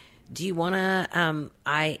 hey, do you want to,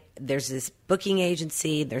 there's this booking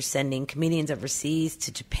agency, they're sending comedians overseas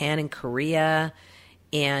to Japan and Korea,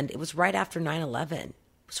 and it was right after 9/11. It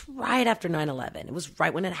was right after 9/11. It was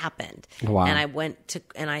right when it happened. Wow. And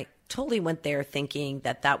I totally went there thinking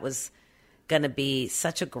that was going to be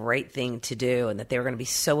such a great thing to do and that they were going to be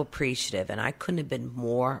so appreciative, and I couldn't have been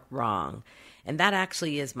more wrong. And that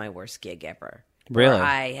actually is my worst gig ever. Really?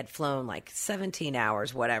 I had flown like 17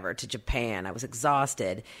 hours, whatever, to Japan. I was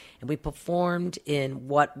exhausted, and we performed in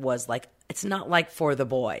what was like, it's not like For the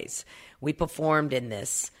Boys. We performed in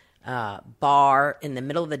this bar in the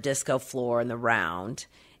middle of the disco floor in the round,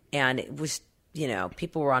 and it was,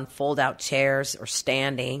 people were on fold-out chairs or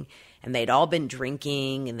standing, and they'd all been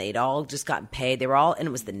drinking, and they'd all just gotten paid. They were all, and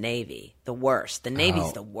it was the Navy, the worst. The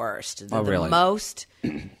Navy's the worst. The really? most.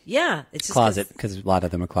 Yeah. It's just Closet, because a lot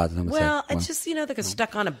of them are closet homosexuals. Well, it's just, they're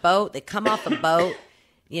stuck on a boat. They come off a boat,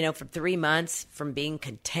 for 3 months from being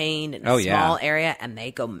contained in a small area, and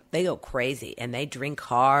they go crazy, and they drink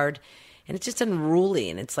hard. And it's just unruly.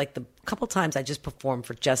 And it's like the couple times I just performed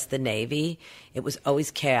for just the Navy, it was always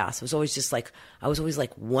chaos. It was always just like, I was always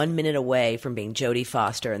like 1 minute away from being Jodie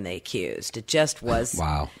Foster and The Accused. It just was,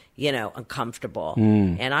 wow. Uncomfortable.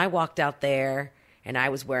 And I walked out there and I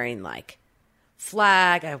was wearing like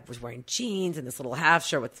flag. I was wearing jeans and this little half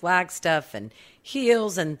shirt with flag stuff and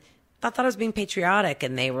heels. And I thought I was being patriotic.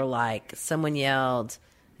 And they were like, someone yelled,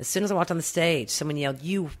 as soon as I walked on the stage, someone yelled,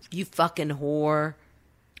 you fucking whore.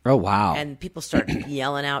 Oh, wow. And people started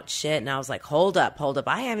yelling out shit. And I was like, hold up.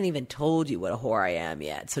 I haven't even told you what a whore I am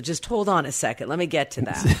yet. So just hold on a second. Let me get to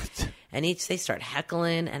that. And they start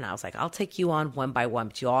heckling. And I was like, I'll take you on one by one,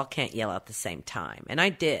 but you all can't yell at the same time. And I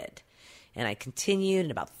did. And I continued.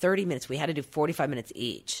 In about 30 minutes, we had to do 45 minutes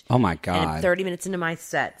each. Oh, my God. And 30 minutes into my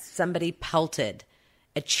set, somebody pelted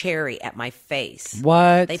a cherry at my face.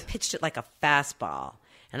 What? They pitched it like a fastball.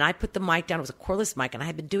 And I put the mic down. It was a cordless mic, and I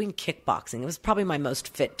had been doing kickboxing. It was probably my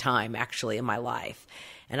most fit time, actually, in my life.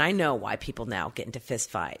 And I know why people now get into fist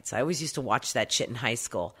fights. I always used to watch that shit in high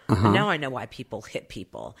school. But now I know why people hit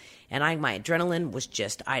people. And my adrenaline was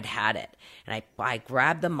just, I'd had it. And I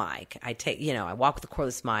grabbed the mic. I walk with the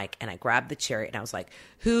cordless mic, and I grabbed the cherry, and I was like,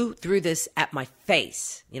 who threw this at my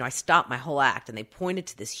face? I stopped my whole act, and they pointed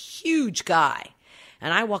to this huge guy.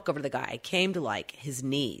 And I walk over to the guy. I came to, like, his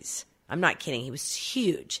knees. I'm not kidding. He was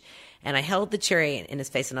huge. And I held the cherry in his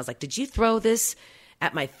face, and I was like, did you throw this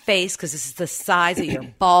at my face? Because this is the size of your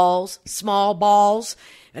balls, small balls.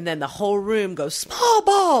 And then the whole room goes, small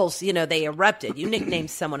balls. They erupted. You nicknamed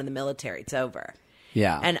someone in the military. It's over.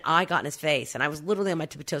 Yeah. And I got in his face, and I was literally on my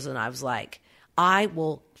tippy toes, and I was like, I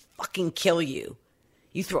will fucking kill you.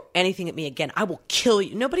 You throw anything at me again, I will kill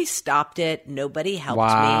you. Nobody stopped it. Nobody helped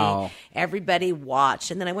me. Everybody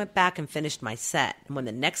watched. And then I went back and finished my set. And when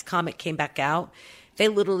the next comic came back out, they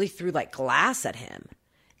literally threw like glass at him.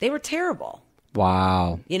 They were terrible.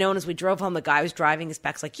 Wow. And as we drove home, the guy was driving us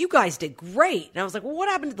back. Like, you guys did great. And I was like, well, what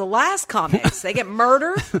happened to the last comics? They get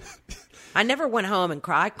murdered? I never went home and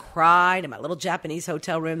cried. I cried in my little Japanese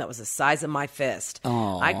hotel room that was the size of my fist.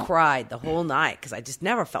 Aww. I cried the whole night because I just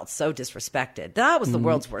never felt so disrespected. That was the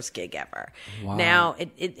world's worst gig ever. Wow. Now,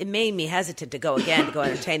 it made me hesitant to go again, to go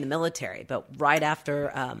entertain the military. But right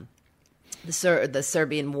after the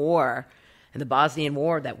Serbian War and the Bosnian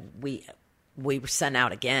War, that we were sent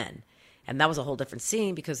out again. And that was a whole different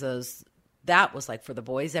scene because that was like for the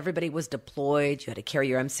boys. Everybody was deployed. You had to carry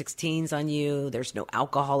your M16s on you. There's no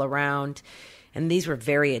alcohol around. And these were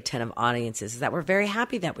very attentive audiences that were very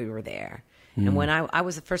happy that we were there. And when I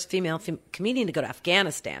was the first female comedian to go to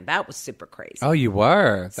Afghanistan, that was super crazy. Oh, you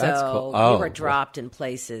were? That's cool. Oh. We were dropped in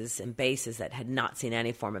places and bases that had not seen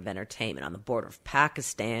any form of entertainment on the border of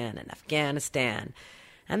Pakistan and Afghanistan.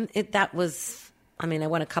 And I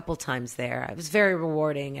went a couple times there. It was very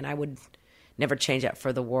rewarding, and I would never change that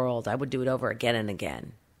for the world. I would do it over again and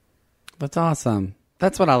again. That's awesome.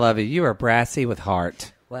 That's what I love you. You are brassy with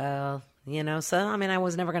heart. Well, I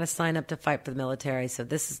was never going to sign up to fight for the military, so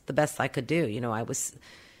this is the best I could do.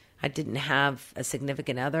 I didn't have a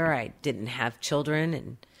significant other. I didn't have children,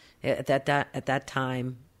 and at that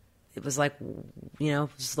time, it was like,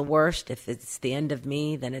 it's the worst. If it's the end of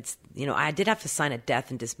me, then it's, I did have to sign a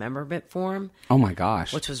death and dismemberment form. Oh my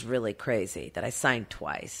gosh. Which was really crazy that I signed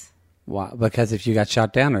twice. Wow. Because if you got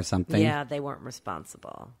shot down or something. Yeah, they weren't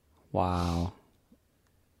responsible. Wow.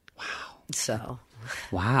 So.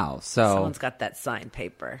 Wow. So. Someone's got that signed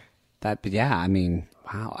paper.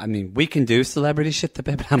 Wow. We can do celebrity shit,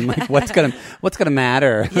 but I'm like, what's gonna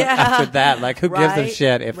matter after that? Like, who gives a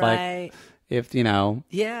shit if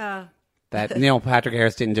Yeah. That Neil Patrick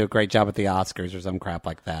Harris didn't do a great job at the Oscars or some crap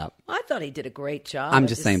like that. I thought he did a great job. I'm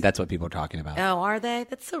just saying that's what people are talking about. Oh, are they?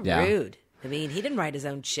 That's so rude. I mean, he didn't write his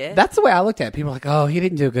own shit. That's the way I looked at it. People are like, oh, he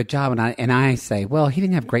didn't do a good job. And I say, well, he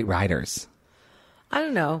didn't have great writers. I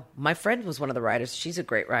don't know. My friend was one of the writers. She's a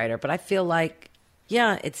great writer. But I feel like,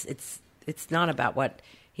 it's not about what,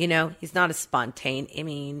 he's not a spontaneous. I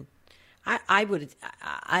mean, I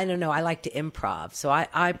don't know. I like to improv. So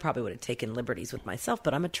I probably would have taken liberties with myself,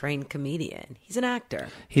 but I'm a trained comedian. He's an actor.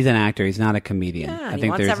 He's an actor. He's not a comedian. Yeah, he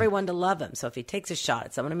wants everyone to love him. So if he takes a shot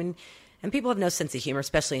at someone, and people have no sense of humor,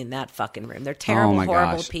 especially in that fucking room. They're terrible,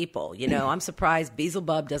 horrible people. I'm surprised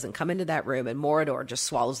Beelzebub doesn't come into that room and Morador just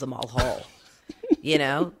swallows them all whole.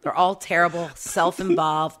 They're all terrible,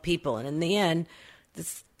 self-involved people. And in the end,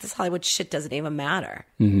 this Hollywood shit doesn't even matter.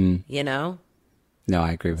 Mm-hmm. You know? No,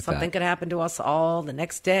 I agree with that. Something could happen to us all the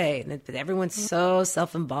next day. And everyone's so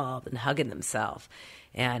self-involved and hugging themselves.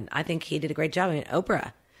 And I think he did a great job. I mean,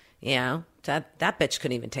 Oprah, you know, that bitch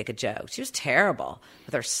couldn't even take a joke. She was terrible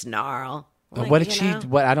with her snarl. Like, what did she?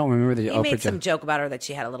 What I don't remember the he Oprah made some joke. joke about her that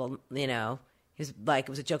she had a little, you know, it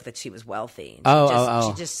was a joke that she was wealthy. And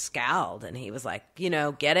she just scowled, and he was like, you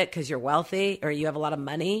know, get it because you're wealthy or you have a lot of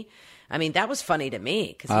money. I mean, that was funny to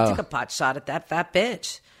me because he took a pot shot at that fat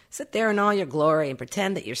bitch. Sit there in all your glory and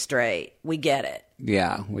pretend that you're straight. We get it.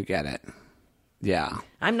 Yeah, we get it. Yeah,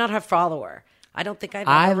 I'm not her follower. I don't think I've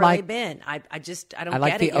ever really been. I don't get it. I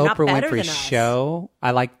like the You're not Oprah better Winfrey than us. show.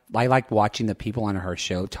 I like watching the people on her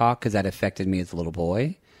show talk because that affected me as a little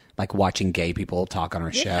boy. Like watching gay people talk on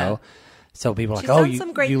her show. So people are She's like, oh, done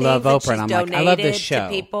some great you things love Oprah. And I'm she's like, I love this donated show. to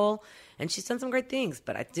people, and she's done some great things.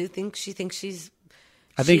 But I do think she thinks she's.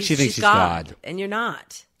 I think she thinks she's God. And you're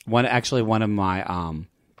not. One of my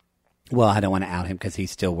well, I don't want to out him because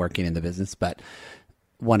he's still working in the business, but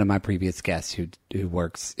one of my previous guests who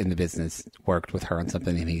works in the business worked with her on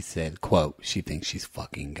something, and he said, quote, she thinks she's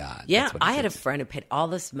fucking God. Yeah, I had a friend who paid all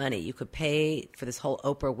this money. You could pay for this whole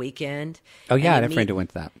Oprah weekend. Oh, yeah, I had a friend who went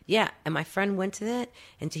to that. Yeah, and my friend went to it,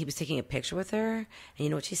 and he was taking a picture with her, and you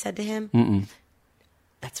know what she said to him?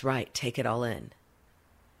 That's right, take it all in.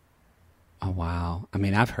 Oh, wow. I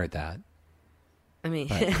mean, I've heard that. I mean,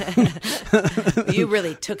 you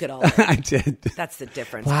really took it all in. I did. That's the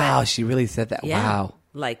difference. Wow, But, she really said that. yeah, Wow.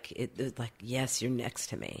 like yes, you're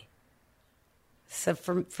next to me. So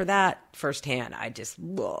for that firsthand, I just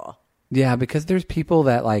Yeah, because there's people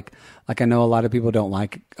that like I know a lot of people don't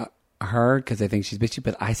like her because they think she's bitchy,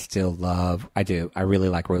 but I still I do. I really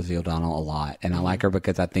like Rosie O'Donnell a lot, and I like her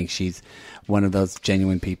because I think she's one of those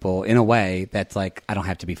genuine people in a way that's like, I don't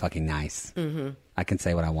have to be fucking nice. I can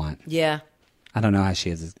say what I want. Yeah. I don't know how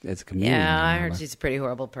she is as a comedian. Yeah, I heard she's a pretty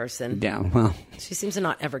horrible person. Yeah, well, she seems to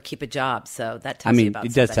not ever keep a job, so that tells you about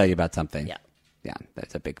it something. does tell you about something. Yeah. Yeah,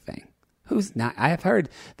 that's a big thing. Who's not? I have heard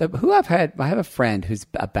I have a friend who's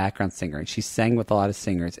a background singer, and she sang with a lot of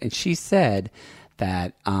singers, and she said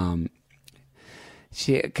that because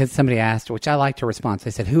somebody asked her, which I liked her response.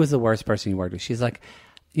 They said, "Who was the worst person you worked with?" She's like,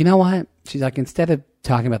 "You know what?" She's like, "Instead of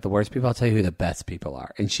talking about the worst people, I'll tell you who the best people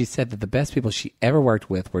are." And she said that the best people she ever worked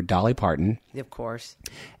with were Dolly Parton, Of course,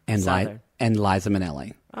 and Southern. and Liza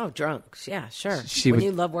Minnelli. Oh, drunks. Yeah, sure. She When was-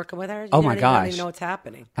 you love working with her, Oh, my I don't gosh. even know what's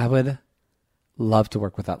happening. I would love to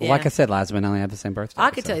work with that. Yeah. Like I said, Liza Minnelli had the same birthday. I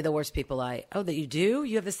could so. tell you the worst people that you do?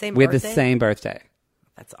 You have the same We have birthday? the same birthday.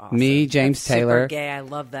 That's awesome. Me, James That's super Taylor, gay. I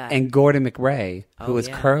love that. and Gordon McRae, who Oh, was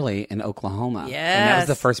yeah. Curly in Oklahoma. And that was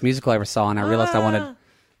the Yes. first musical I ever saw, and I realized I wanted.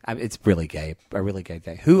 It's really gay, a really gay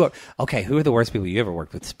day. Who are the worst people you ever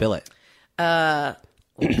worked with? Spill it.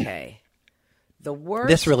 Okay. The worst.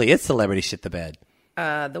 This really is celebrity shit the bed.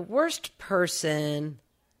 The worst person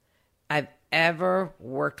I've ever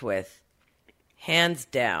worked with, hands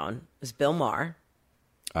down, was Bill Maher.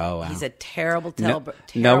 Oh, wow. He's a terrible, no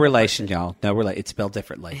terrible relation, y'all. No relation. It's spelled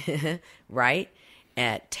differently. right?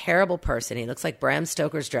 A terrible person. He looks like Bram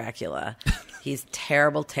Stoker's Dracula. He's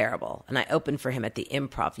terrible, terrible. And I opened for him at the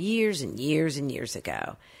Improv years and years and years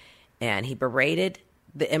ago. And he berated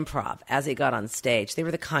the Improv as he got on stage. They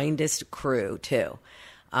were the kindest crew, too.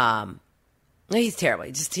 He's terrible.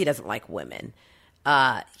 He doesn't like women.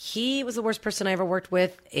 He was the worst person I ever worked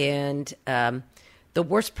with. And the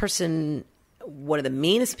worst person, one of the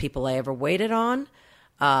meanest people I ever waited on,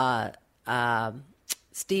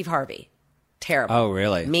 Steve Harvey. Terrible. Oh,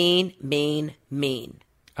 really? Mean, mean, mean.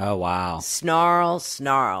 Oh, wow. Snarl.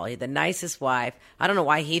 He had the nicest wife. I don't know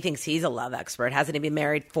why he thinks he's a love expert. Hasn't he been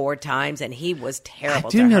married 4 times? And he was terrible.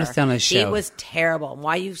 I do to notice her. on his show. He was terrible.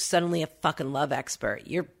 Why are you suddenly a fucking love expert?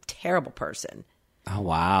 You're a terrible person. Oh,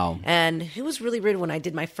 wow. And he was really rude when I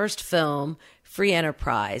did my first film, Free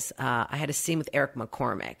Enterprise. I had a scene with Eric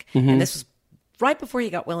McCormick. And this was right before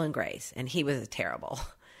he got Will and Grace. And he was terrible.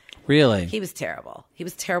 Really? He was terrible. He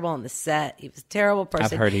was terrible on the set. He was a terrible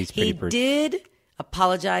person. I've heard he's pretty brutal. He did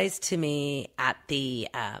apologize to me at the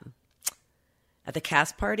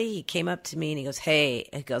cast party. He came up to me and he goes, "Hey,"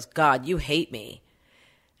 he goes, "God, you hate me."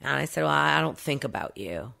 And I said, "Well, I don't think about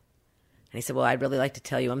you." And he said, "Well, I'd really like to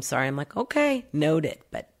tell you I'm sorry." I'm like, "Okay, noted."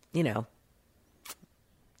 But, I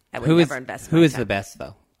would never invest Who my is time. the best,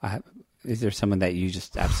 though? Is there someone that you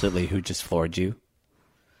just absolutely, who just floored you?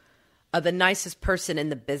 The nicest person in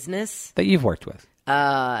the business. That you've worked with?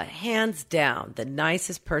 Hands down, the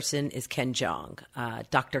nicest person is Ken Jeong,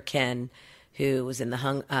 Dr. Ken, who was in the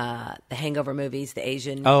Hangover movies, the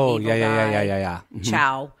Asian. Oh, evil yeah. guy. Yeah. Mm-hmm.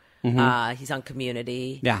 Chow. He's on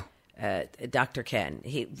Community. Yeah. Dr. Ken.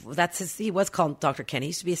 He was called Dr. Ken. He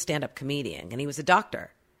used to be a stand-up comedian, and he was a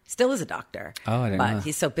doctor. Still is a doctor. Oh, I didn't know. But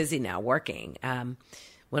he's so busy now working.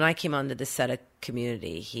 When I came onto the set of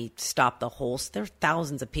Community, he stopped the whole. There were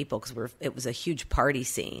thousands of people because it was a huge party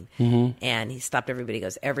scene, and he stopped everybody. He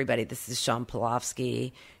goes, "Everybody, this is Shawn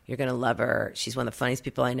Pelofsky. You're gonna love her. She's one of the funniest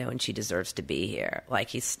people I know, and she deserves to be here." Like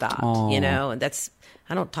he stopped, and that's.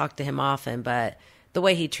 I don't talk to him often, but the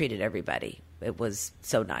way he treated everybody, it was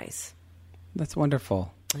so nice. That's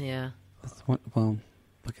wonderful. Yeah. Well.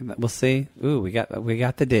 Look at that. We'll see. Ooh, we got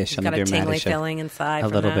the dish on the Dear Mattie show. Got a tingly feeling inside. A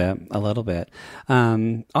little bit.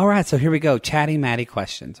 All right, so here we go. Chatty Mattie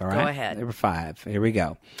questions. All right, go ahead. Number 5. Here we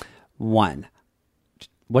go. 1.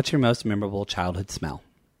 What's your most memorable childhood smell?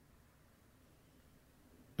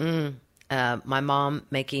 My mom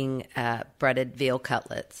making breaded veal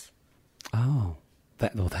cutlets. Oh,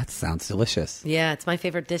 that sounds delicious. Yeah, it's my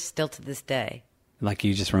favorite dish still to this day. Like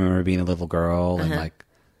you just remember being a little girl and like.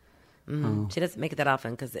 Oh. She doesn't make it that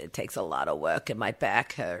often because it takes a lot of work and my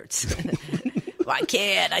back hurts. I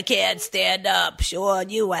can't stand up. Shawn,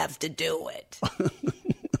 you have to do it. I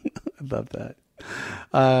love that.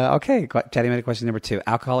 Okay, Chatty Mattie question number 2.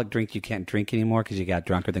 Alcoholic drink you can't drink anymore because you got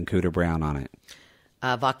drunker than Cooter Brown on it.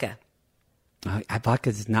 Vodka.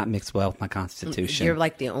 Vodka does not mix well with my constitution. You're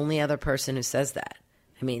like the only other person who says that.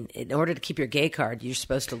 I mean, in order to keep your gay card, you're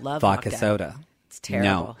supposed to love vodka soda. It's terrible.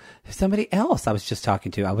 No. Somebody else I was just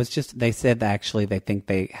talking to, they said that actually they think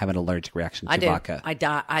they have an allergic reaction to vodka.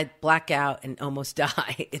 I black out and almost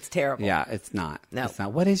die. It's terrible. Yeah, it's not. No. It's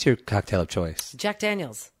not. What is your cocktail of choice? Jack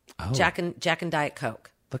Daniels. Oh. Jack and Diet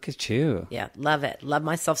Coke. Look at you. Yeah, love it. Love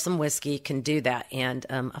myself some whiskey, can do that. And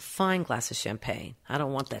a fine glass of champagne. I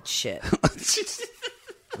don't want that shit.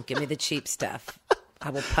 Don't give me the cheap stuff. I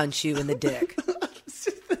will punch you in the dick.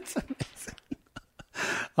 That's amazing.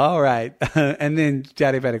 All right. And then,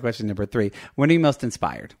 Chatty Mattie question number 3. When are you most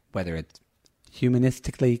inspired? Whether it's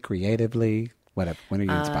humanistically, creatively, whatever. When are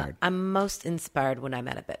you inspired? I'm most inspired when I'm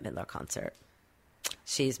at a Bette Midler concert.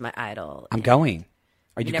 She's my idol. I'm going.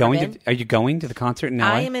 Are you going to the concert in LA?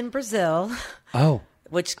 I am in Brazil. Oh.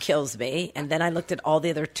 Which kills me. And then I looked at all the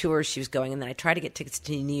other tours she was going, and then I tried to get tickets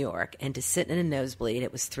to New York, and to sit in a nosebleed,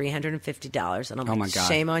 it was $350. And I'm my like, God.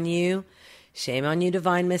 Shame on you. Shame on you,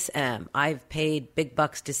 Divine Miss M. I've paid big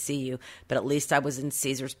bucks to see you, but at least I was in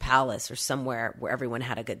Caesar's Palace or somewhere where everyone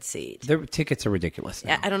had a good seat. The tickets are ridiculous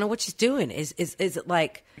now. I don't know what she's doing. Is it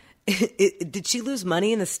like, did she lose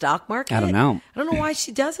money in the stock market? I don't know. I don't know why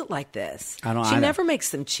she does it like this. She never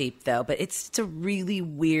makes them cheap, though, but it's a really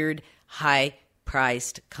weird,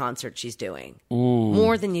 high-priced concert she's doing.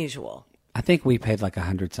 More than usual. I think we paid like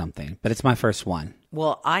 $100 something, but it's my first one.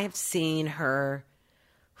 Well, I have seen her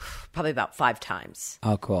probably about 5 times.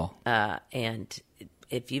 Oh, cool. And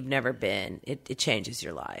if you've never been, it changes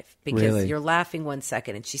your life because Really? You're laughing 1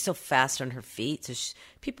 second and she's so fast on her feet. So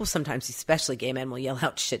people sometimes, especially gay men, will yell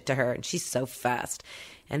out shit to her and she's so fast.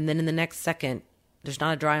 And then in the next second, there's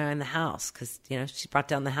not a dry eye in the house because, she brought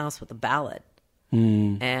down the house with a ballad.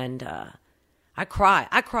 And I cry.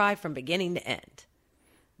 I cry from beginning to end.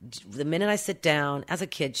 The minute I sit down, as a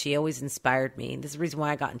kid, she always inspired me. And this is the reason why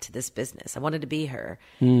I got into this business. I wanted to be her.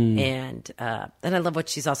 And I love what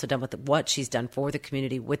she's also done with what she's done for the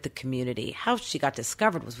community, with the community. How she got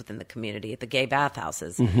discovered was within the community at the gay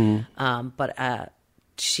bathhouses. But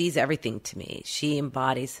she's everything to me. She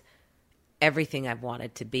embodies everything I've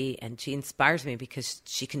wanted to be. And she inspires me because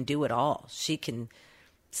she can do it all. She can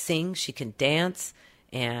sing, she can dance,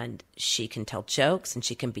 and she can tell jokes, and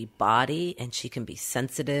she can be body, and she can be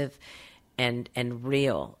sensitive and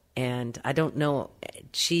real. And I don't know,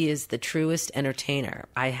 she is the truest entertainer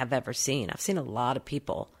I have ever seen. I've seen a lot of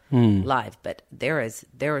people live, but there is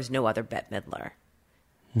no other Bette Midler.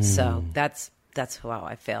 So that's how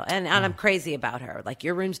I feel. And I'm crazy about her. Like,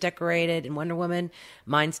 your room's decorated in Wonder Woman,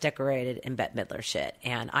 mine's decorated in Bette Midler shit.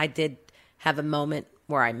 And I did have a moment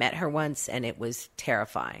where I met her once, and it was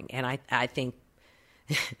terrifying. And I think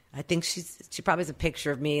she probably has a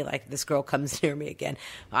picture of me like, this girl comes near me again.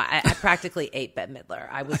 I practically ate Bette Midler.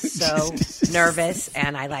 I was so nervous,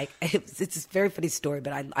 and it's a very funny story,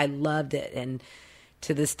 but I loved it. And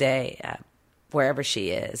to this day, wherever she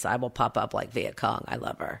is, I will pop up like Viet Cong. I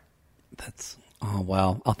love her.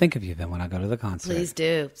 Well, I'll think of you then when I go to the concert. Please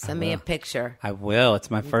do. Send me a picture. I will. It's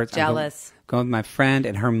my first. Jealous. I'm going with my friend,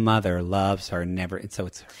 and her mother loves her. And so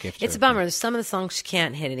it's her gift. It's a bummer. There's some of the songs she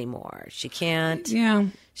can't hit anymore. She can't. Yeah.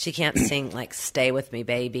 She can't sing like "Stay with Me,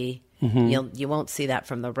 Baby." You won't see that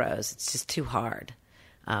from the Rose. It's just too hard.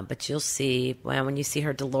 But you'll see when you see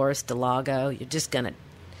her Dolores Delago, you're just gonna.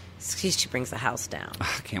 She brings the house down.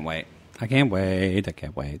 I can't wait.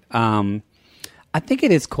 I think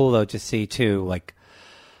it is cool though to see too. Like,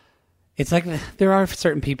 it's like there are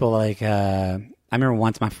certain people like. I remember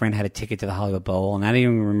once my friend had a ticket to the Hollywood Bowl, and I didn't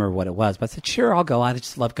even remember what it was. But I said, "Sure, I'll go. I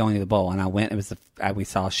just love going to the bowl." And I went. It was we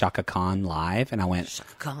saw Shaka Khan live, and I went.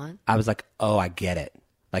 Shaka Khan. I was like, "Oh, I get it.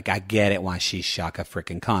 Like, I get it why she's Shaka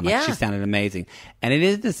freaking Khan. Like, she sounded amazing." And it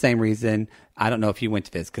is the same reason. I don't know if you went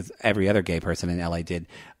to this because every other gay person in LA did.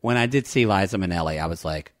 When I did see Liza Minnelli, I was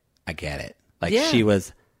like, "I get it." Like, she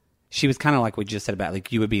was kind of like what you just said about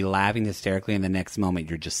like you would be laughing hysterically, and the next moment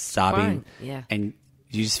you're just sobbing. Yeah. And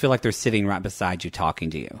you just feel like they're sitting right beside you talking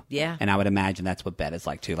to you. Yeah. And I would imagine that's what Bet is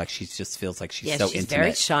like, too. Like, she just feels like she's so she's intimate.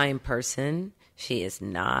 very shy in person. She is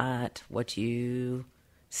not what you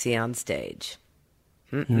see on stage.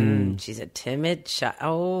 She's a timid, shy.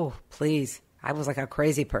 Oh, please. I was like a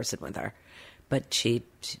crazy person with her. But she's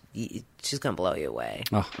going to blow you away.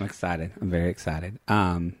 Oh, I'm excited. I'm very excited.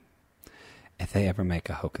 If they ever make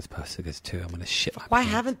a Hocus Pocus 2, I'm going to shit my Why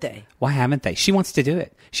pants. haven't they? Why haven't they? She wants to do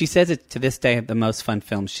it. She says it to this day, the most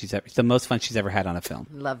fun she's ever had on a film.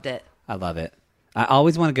 Loved it. I love it. I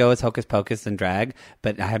always want to go as Hocus Pocus and drag,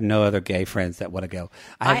 but I have no other gay friends that want to go.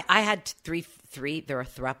 I had three. They're a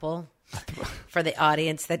throuple. For the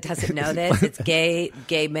audience that doesn't know this, it's gay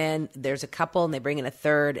men. There's a couple, and they bring in a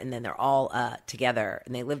third, and then they're all together,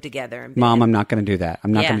 and they live together. And Mom, I'm not going to do that.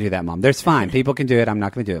 I'm not going to do that, Mom. There's fine. People can do it. I'm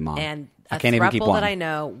not going to do it, Mom. And I can't even keep throuple one. that I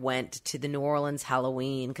know went to the New Orleans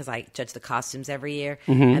Halloween because I judge the costumes every year,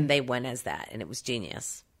 and they went as that, and it was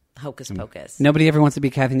genius. Hocus Pocus. Nobody ever wants to be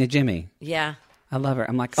Kathy and Jimmy. Yeah. I love her.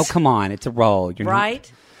 I'm like, oh, come on. It's a role. You're right?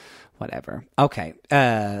 Not, whatever. Okay.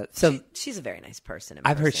 So she's a very nice person.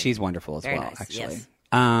 I've heard she's wonderful as very well, nice. actually. Yes.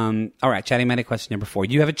 All right. Chatty Matty question number 4.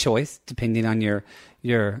 You have a choice depending on your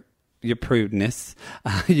prudeness.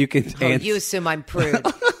 You can answer. You assume I'm prude.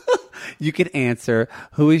 You can answer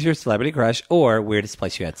who is your celebrity crush or weirdest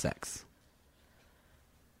place you had sex.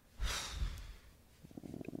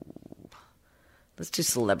 Let's do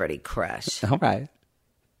celebrity crush. All right.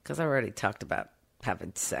 Because I already talked about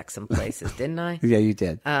having sex in places, didn't I? Yeah, you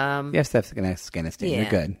did. You have sex in Afghanistan. Yeah. You're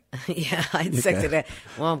good. Yeah, I had sex in that.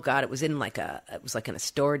 Well, God, it was in like in a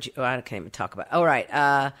storage. Oh, I can't even talk about. All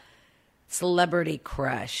right, celebrity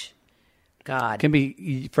crush. God, Can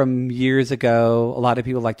be from years ago. A lot of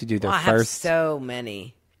people like to do their I have first. so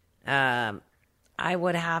many. I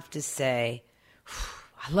would have to say,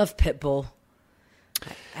 I love Pitbull.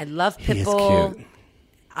 I love Pitbull. He is cute.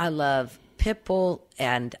 I love Pitbull,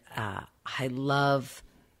 and I love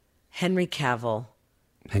Henry Cavill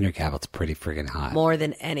Henry Cavill's pretty friggin' hot. more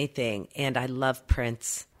than anything, and I love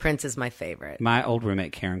Prince. Prince is my favorite. My old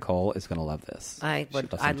roommate Karen Cole is going to love this. I'd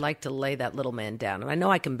like to lay that little man down, and I know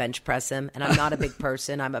I can bench press him. And I'm not a big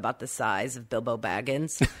person; I'm about the size of Bilbo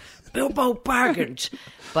Baggins. Bilbo Baggins,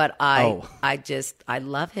 but I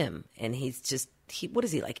love him, and what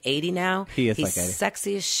is he, like 80 now? He's like 80.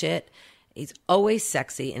 Sexy as shit. He's always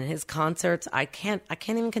sexy. In his concerts, I can't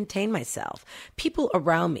even contain myself. People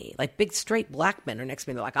around me, like big straight black men, are next to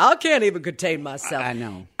me. They're like, I can't even contain myself. I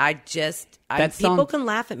know. People can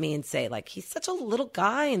laugh at me and say, like, he's such a little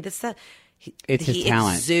guy and this, that. It's his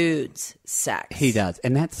talent. He exudes sex. He does.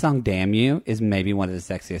 And that song, Damn You, is maybe one of the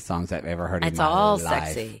sexiest songs I've ever heard in my life. It's all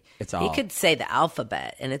sexy. It's all. He could say the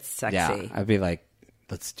alphabet, and it's sexy. Yeah, I'd be like,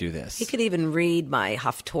 let's do this. He could even read my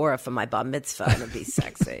Haftorah from my bar mitzvah, and it'd be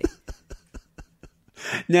sexy.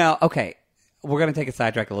 Now, okay, we're going to take a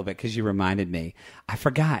sidetrack a little bit because you reminded me. I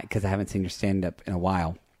forgot because I haven't seen your stand-up in a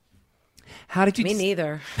while. How did you? Me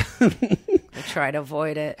neither. I try to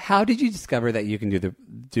avoid it. How did you discover that you can do the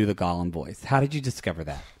Gollum voice? How did you discover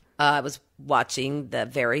that? I was watching the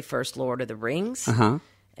very first Lord of the Rings,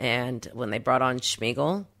 and when they brought on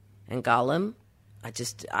Schmeagol and Gollum,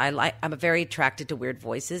 I'm very attracted to weird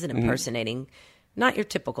voices and impersonating not your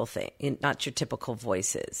typical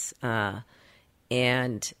voices.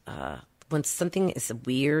 And when something is a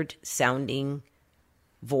weird sounding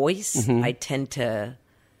voice, I tend to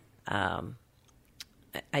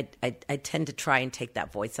I tend to try and take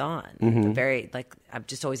that voice on. I'm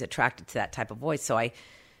just always attracted to that type of voice. So I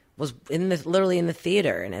was literally in the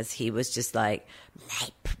theater, and as he was just like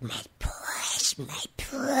my precious,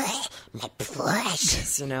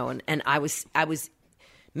 and I was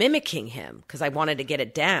mimicking him because I wanted to get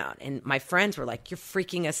it down, and my friends were like, "You're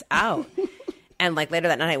freaking us out." And like later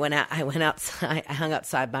that night, I went outside. I hung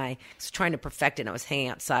outside I was trying to perfect it. And I was hanging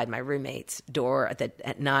outside my roommate's door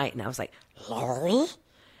at night, and I was like, "Laurie,"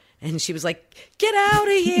 and she was like, "Get out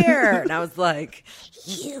of here!" And I was like,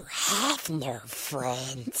 "You have no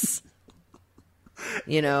friends,"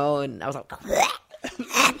 And I was like,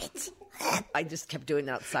 I just kept doing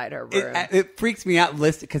that outside her room. It freaks me out.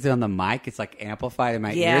 Listen, because on the mic, it's like amplified in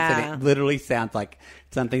my ears, and it literally sounds like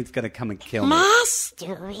something's gonna come and kill me.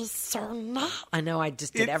 Master is so not. I know. I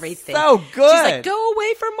just did everything. So good. She's like, go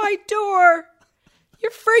away from my door.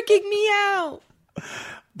 You're freaking me out.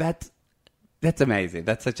 That's amazing.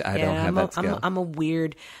 That's such. I don't have that skill. I'm a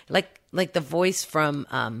weird, like the voice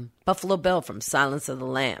from Buffalo Bill from Silence of the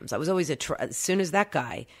Lambs. I was always as soon as that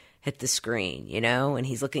guy hit the screen, and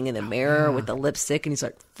he's looking in the mirror with the lipstick, and he's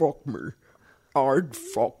like, "Fuck me, I'd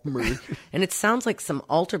fuck me," and it sounds like some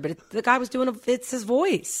alter, but the guy was doing it's his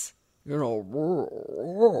voice,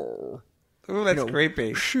 Ooh, that's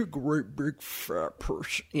creepy. She's a great big fat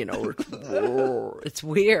person. It's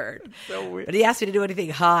weird. So weird. But he asked me to do anything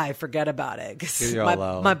high, forget about it. Because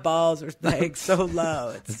my balls are staying so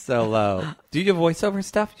low. It's so low. Do you do voiceover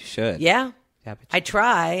stuff? You should. Yeah. I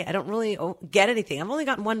try. I don't really get anything. I've only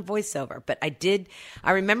gotten one voiceover, but I did.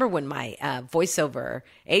 I remember when my voiceover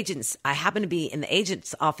agents, I happened to be in the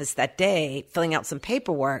agent's office that day filling out some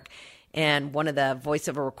paperwork. And one of the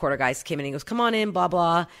voiceover recorder guys came in and he goes, come on in, blah,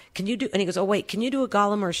 blah. Can you do, and he goes, oh, wait, can you do a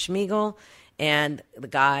Gollum or a Schmeagol? And the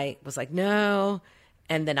guy was like, no.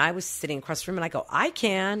 And then I was sitting across the room and I go, I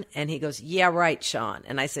can. And he goes, yeah, right, Shawn.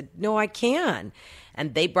 And I said, no, I can.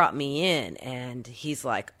 And they brought me in and he's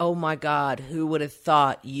like, oh my God, who would have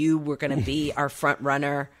thought you were going to be our front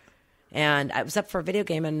runner? And I was up for a video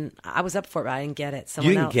game and I was up for it, but I didn't get it.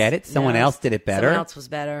 You didn't get it? Someone else did it better? Someone else was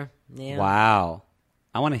better. Yeah. Wow.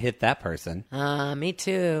 I want to hit that person. Me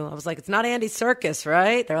too. I was like, it's not Andy Serkis,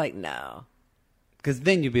 right? They're like, no. Because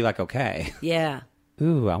then you'd be like, okay. Yeah.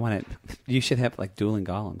 Ooh, I want it. You should have like dueling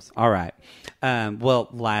golems. All right. Well,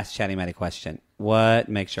 last Chatty Matty question. What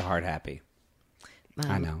makes your heart happy?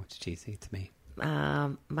 I know. It's cheesy. It's me.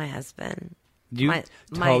 My husband. You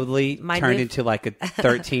totally turned into like a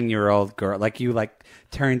 13-year-old girl. Like you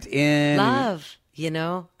turned in. Love.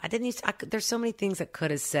 I didn't there's so many things I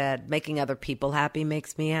could have said. Making other people happy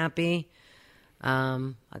makes me happy.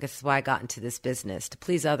 I guess that's why I got into this business, to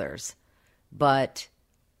please others. But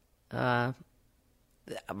right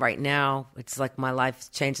now, it's like my life's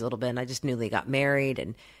changed a little bit. And I just newly got married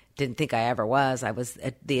and didn't think I ever was. I was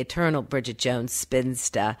the eternal Bridget Jones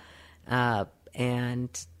spinster. And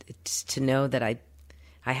it's to know that I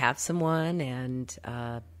have someone and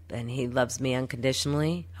he loves me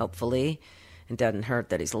unconditionally, hopefully. It doesn't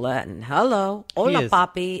hurt that he's Latin. Hello, hola,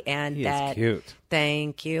 papi, and he that. Is cute.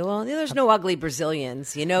 Thank you. Well, there's no ugly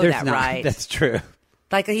Brazilians. You know there's that, not, right? That's true.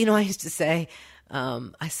 Like I used to say,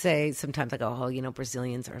 I say sometimes I go,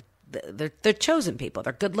 Brazilians are they're chosen people.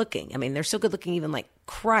 They're good looking. I mean, they're so good looking, even like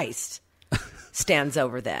Christ stands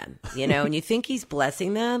over them. And you think he's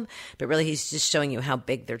blessing them, but really he's just showing you how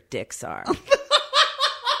big their dicks are.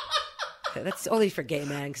 That's only for gay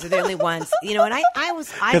men because they're the only ones, and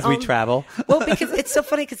because we travel. Well, because it's so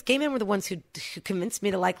funny because gay men were the ones who convinced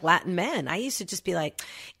me to like Latin men. I used to just be like,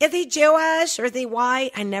 is he Jewish or is he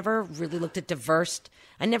white? I never really looked at diverse.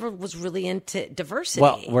 I never was really into diversity.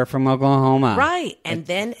 Well, we're from Oklahoma. Right. And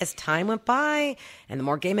then as time went by and the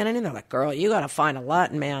more gay men I knew, they're like, girl, you got to find a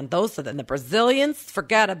Latin man. Those are the Brazilians,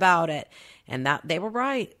 forget about it. And that they were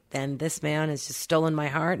right. And this man has just stolen my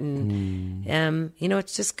heart. And,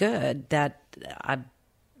 it's just good that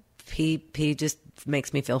he just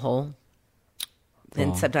makes me feel whole. Wow.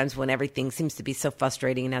 And sometimes when everything seems to be so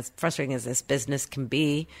frustrating, and as frustrating as this business can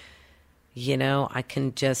be, I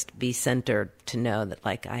can just be centered to know that,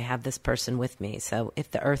 like, I have this person with me. So if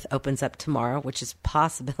the earth opens up tomorrow, which is a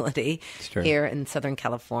possibility here in Southern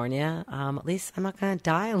California, at least I'm not going to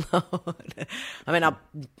die alone. I mean, I'll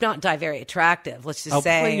not die very attractive. Let's just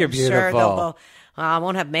say, you're beautiful. I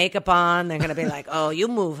won't have makeup on. They're going to be like, oh, you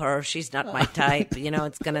move her. She's not my type.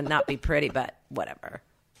 It's going to not be pretty, but whatever.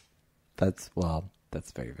 That's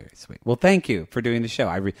very, very sweet. Well, thank you for doing the show.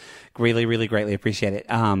 I really, really greatly appreciate it.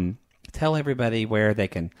 Tell everybody where they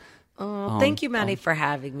can. Thank you, Mattie, for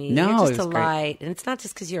having me. No, you're just a light. And it's not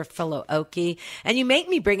just because you're a fellow Okie. And you make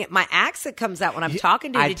me bring it. My accent comes out when I'm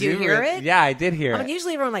talking to you. Did you hear it? Yeah, I did hear it.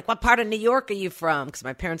 Usually everyone like, what part of New York are you from? Because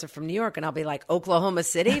my parents are from New York. And I'll be like, Oklahoma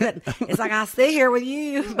City. But it's like, I'll stay here with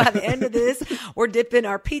you. By the end of this, we're dipping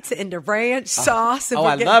our pizza into ranch sauce. And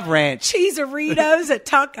I love ranch. Cheese-Doritos at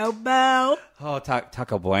Taco Bell. Oh,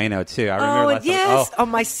 Taco Bueno, too. I remember that. Yes.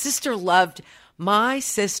 My sister loved. My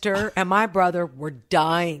sister and my brother were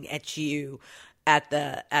dying at you at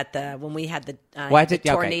the when we had the Okay.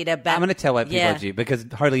 tornado. I'm going to tell what people do because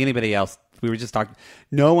hardly anybody else. We were just talking.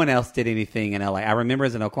 No one else did anything in LA. I remember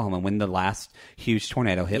as in Oklahoma when the last huge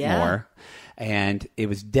tornado hit Moore, and it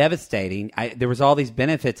was devastating. There was all these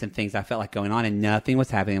benefits and things I felt like going on, and nothing was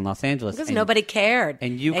happening in Los Angeles because nobody cared.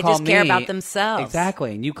 And you they call just me, care about themselves.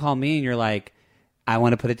 Exactly. And you call me, and you're like, I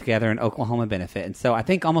want to put it together an Oklahoma benefit. And so I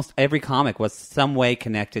think almost every comic was some way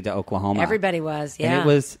connected to Oklahoma. Everybody was, yeah. And it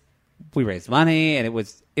was. We raised money, and it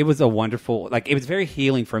was a wonderful, like, it was very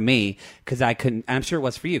healing for me because I couldn't, I'm sure it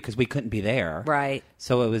was for you because we couldn't be there. Right.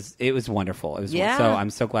 So it was wonderful. It was, yeah. So I'm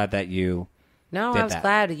so glad that you No, did I was that.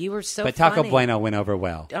 glad. You were so But Taco funny. Bueno went over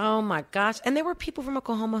well. Oh, my gosh. And there were people from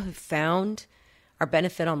Oklahoma who found our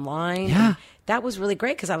benefit online. Yeah. And that was really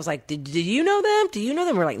great because I was like, do you know them? Do you know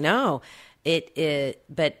them? We're like, no.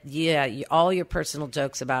 But yeah, all your personal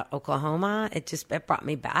jokes about Oklahoma, it brought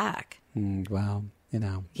me back. Well,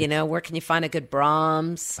 where can you find a good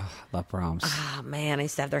Brahms? Oh, I love Brahms. Oh, man, I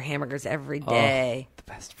used to have their hamburgers every day. The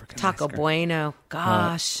best freaking Taco Bueno.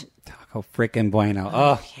 Gosh. Taco freaking Bueno.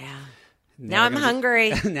 Oh, yeah. Now I'm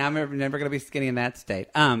hungry. Now I'm never going to be skinny in that state.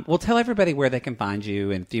 Well, tell everybody where they can find you,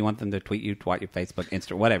 and if you want them to tweet you, your Facebook,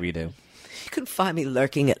 Insta, whatever you do. You can find me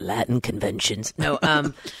lurking at Latin conventions. No,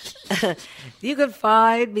 you can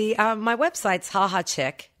find me. My website's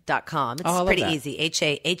hahachick.com. It's pretty easy.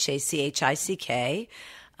 HACHICK.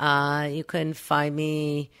 You can find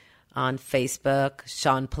me on Facebook,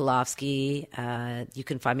 Shawn Pelofsky. You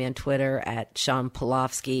can find me on Twitter at Shawn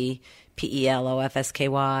Pelofsky,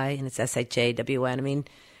 Pelofsky, and it's SHAWN. I mean,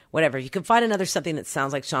 whatever. You can find another something that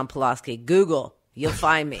sounds like Shawn Pelofsky. Google. You'll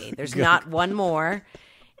find me. There's not one more.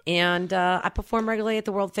 And I perform regularly at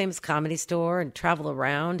the world famous Comedy Store and travel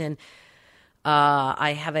around. And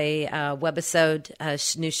I have a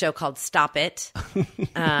webisode, new show called Stop It.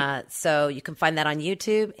 So you can find that on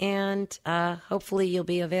YouTube. And hopefully you'll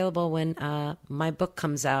be available when my book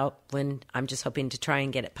comes out, when I'm just hoping to try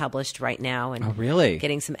and get it published right now. And really?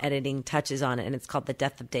 Getting some editing touches on it. And it's called The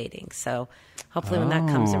Death of Dating. So hopefully when that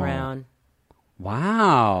comes around,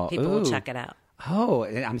 wow, people will check it out. Oh,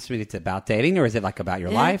 I'm assuming it's about dating, or is it like about your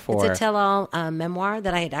life? Or it's a tell-all memoir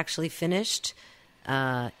that I had actually finished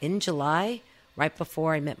in July, right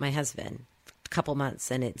before I met my husband, a couple months,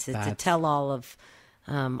 and it's a tell-all of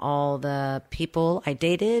all the people I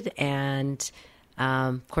dated, and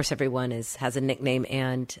of course, everyone has a nickname,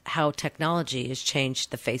 and how technology has changed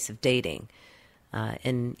the face of dating.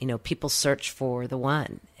 And people search for the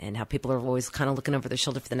one, and how people are always kind of looking over their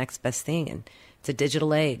shoulder for the next best thing, and it's a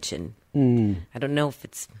digital age, and I don't know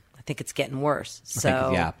if I think it's getting worse.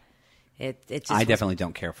 So yeah, I definitely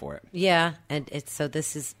don't care for it. Yeah, and so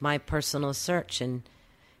this is my personal search, and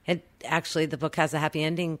actually the book has a happy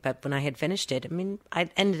ending. But when I had finished it, I mean, I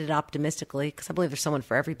ended it optimistically because I believe there's someone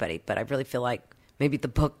for everybody. But I really feel like maybe the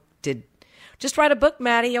book did. Just write a book,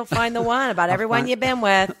 Mattie. You'll find the one about everyone you've been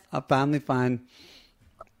with. I'll finally find,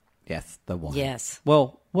 yes, the one. Yes.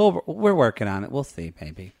 Well, we're working on it. We'll see,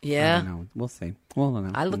 maybe. Yeah. I don't know. We'll see.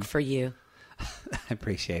 I look for you. I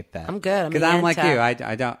appreciate that. I'm good. Because I'm like you.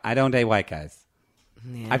 I don't date white guys.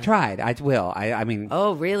 Yeah. I've tried. I will. I mean.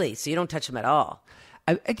 Oh, really? So you don't touch them at all?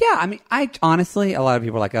 Yeah. I mean, I honestly, a lot of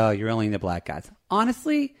people are like, oh, you're only into black guys.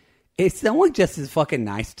 Honestly, if someone just is fucking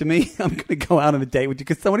nice to me, I'm going to go out on a date with you,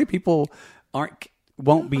 because so many people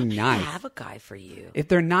won't be nice. I have a guy for you. If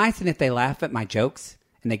they're nice and if they laugh at my jokes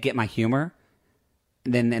and they get my humor,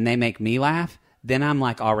 and they make me laugh, then I'm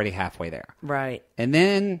like already halfway there. Right. And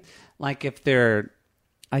then like if they're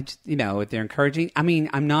encouraging, I mean,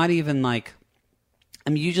 I'm not even like,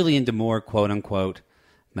 I'm usually into more quote unquote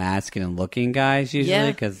masculine looking guys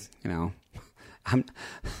usually, because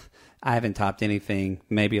I haven't topped anything,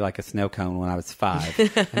 maybe like a snow cone when I was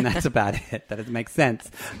 5, and that's about it. That doesn't make sense.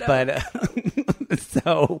 No. But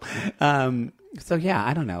so yeah,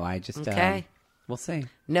 I don't know. I just we'll see.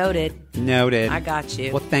 Noted. I got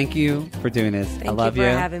you. Well, thank you for doing this. I love you. Thank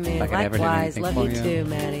you for having me. Likewise. Love you too,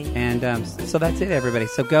 Mattie. And so that's it, everybody.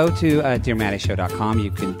 So go to DearMattyShow.com.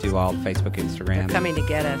 You can do all Facebook, Instagram. They're coming to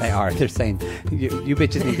get us. They are. They're saying, you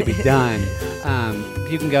bitches need to be done.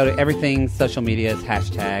 You can go to everything, social medias,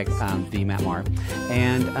 hashtag #VMattMar.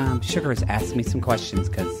 And Sugar has asked me some questions,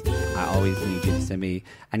 because I always need you to send me.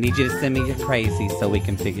 I need you to send me your crazy so we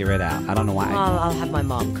can figure it out. I don't know why. I'll have my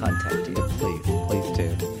mom contact you. Please do.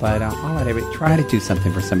 But all right, everybody, try to do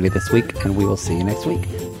something for somebody this week, and we will see you next week.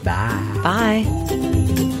 Bye.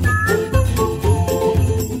 Bye.